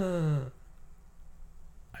 I've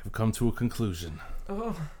come to a conclusion.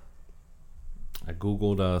 Oh. I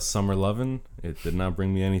googled Summer Lovin'. It did not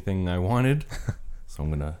bring me anything I wanted, so I'm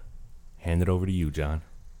gonna hand it over to you, John.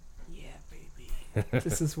 Yeah, baby.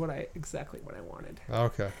 This is exactly what I wanted.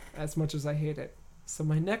 Okay. As much as I hate it. So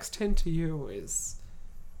my next hint to you is,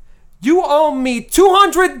 you owe me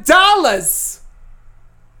 $200,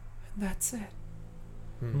 and that's it.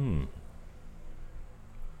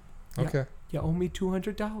 Okay. You owe me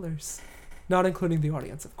 $200. Not including the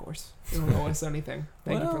audience, of course. You don't owe us anything.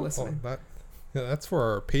 Thank you for listening. That's for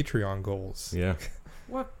our Patreon goals. Yeah.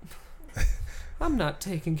 What? I'm not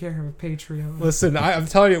taking care of a Patreon. Listen, I'm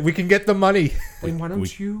telling you, we can get the money. Then why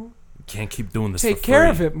don't you can't keep doing this. take care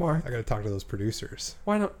of it, Mark? I gotta talk to those producers.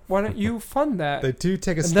 Why don't you fund that? They do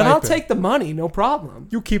take a and stipend. then I'll take the money, no problem.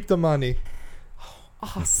 You keep the money.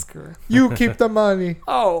 Oscar. You keep the money.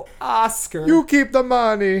 Oh, Oscar. You keep the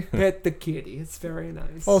money. Pet the kitty. It's very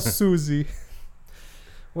nice. Oh, Susie.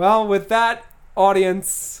 Well, with that,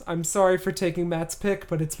 audience, I'm sorry for taking Matt's pick,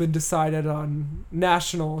 but it's been decided on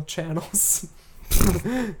national channels.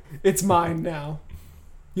 It's mine now.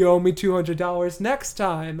 You owe me $200 next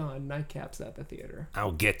time on Nightcaps at the Theater.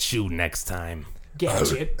 I'll get you next time.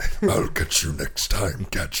 Gadget. I'll get you next time,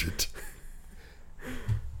 Gadget.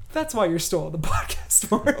 That's why you're still on the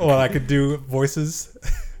podcast, Mark. Well, I could do voices.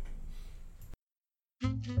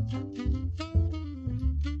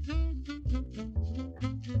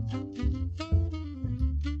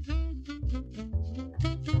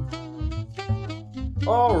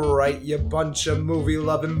 Alright, you bunch of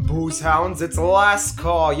movie-loving booze hounds, it's last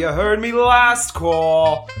call. You heard me, last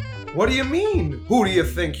call. What do you mean? Who do you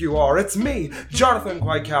think you are? It's me, Jonathan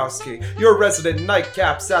Kwiatkowski, your resident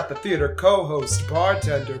Nightcaps at the Theater co-host,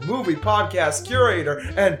 bartender, movie podcast curator,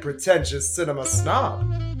 and pretentious cinema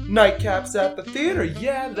snob. Nightcaps at the Theater,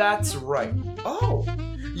 yeah, that's right. Oh,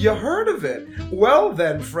 you heard of it? Well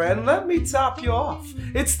then, friend, let me top you off.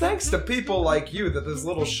 It's thanks to people like you that this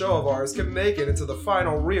little show of ours can make it into the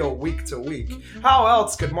final reel week to week. How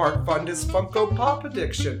else could Mark fund his Funko Pop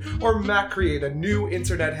addiction, or Matt create a new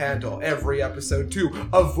internet handle every episode to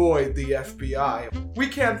avoid the FBI? We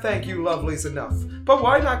can't thank you lovelies enough, but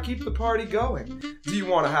why not keep the party going? Do you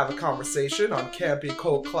want to have a conversation on campy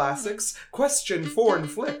cult classics, question foreign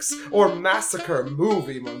flicks, or massacre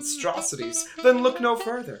movie monstrosities? Then look no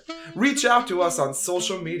further. Reach out to us on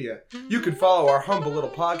social media. You can follow our humble little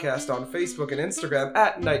podcast on Facebook and Instagram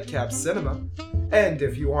at Nightcap Cinema. And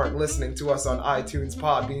if you aren't listening to us on iTunes,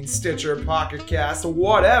 Podbean, Stitcher, Pocket Cast,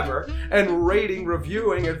 whatever, and rating,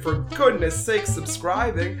 reviewing, and for goodness sake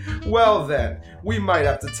subscribing, well then, we might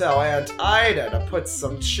have to tell Aunt Ida to put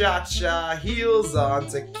some cha-cha heels on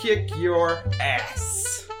to kick your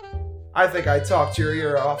ass. I think I talked your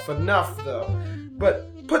ear off enough though,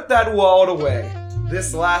 but put that wallet away.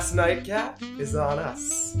 This last nightcap is on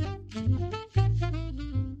us.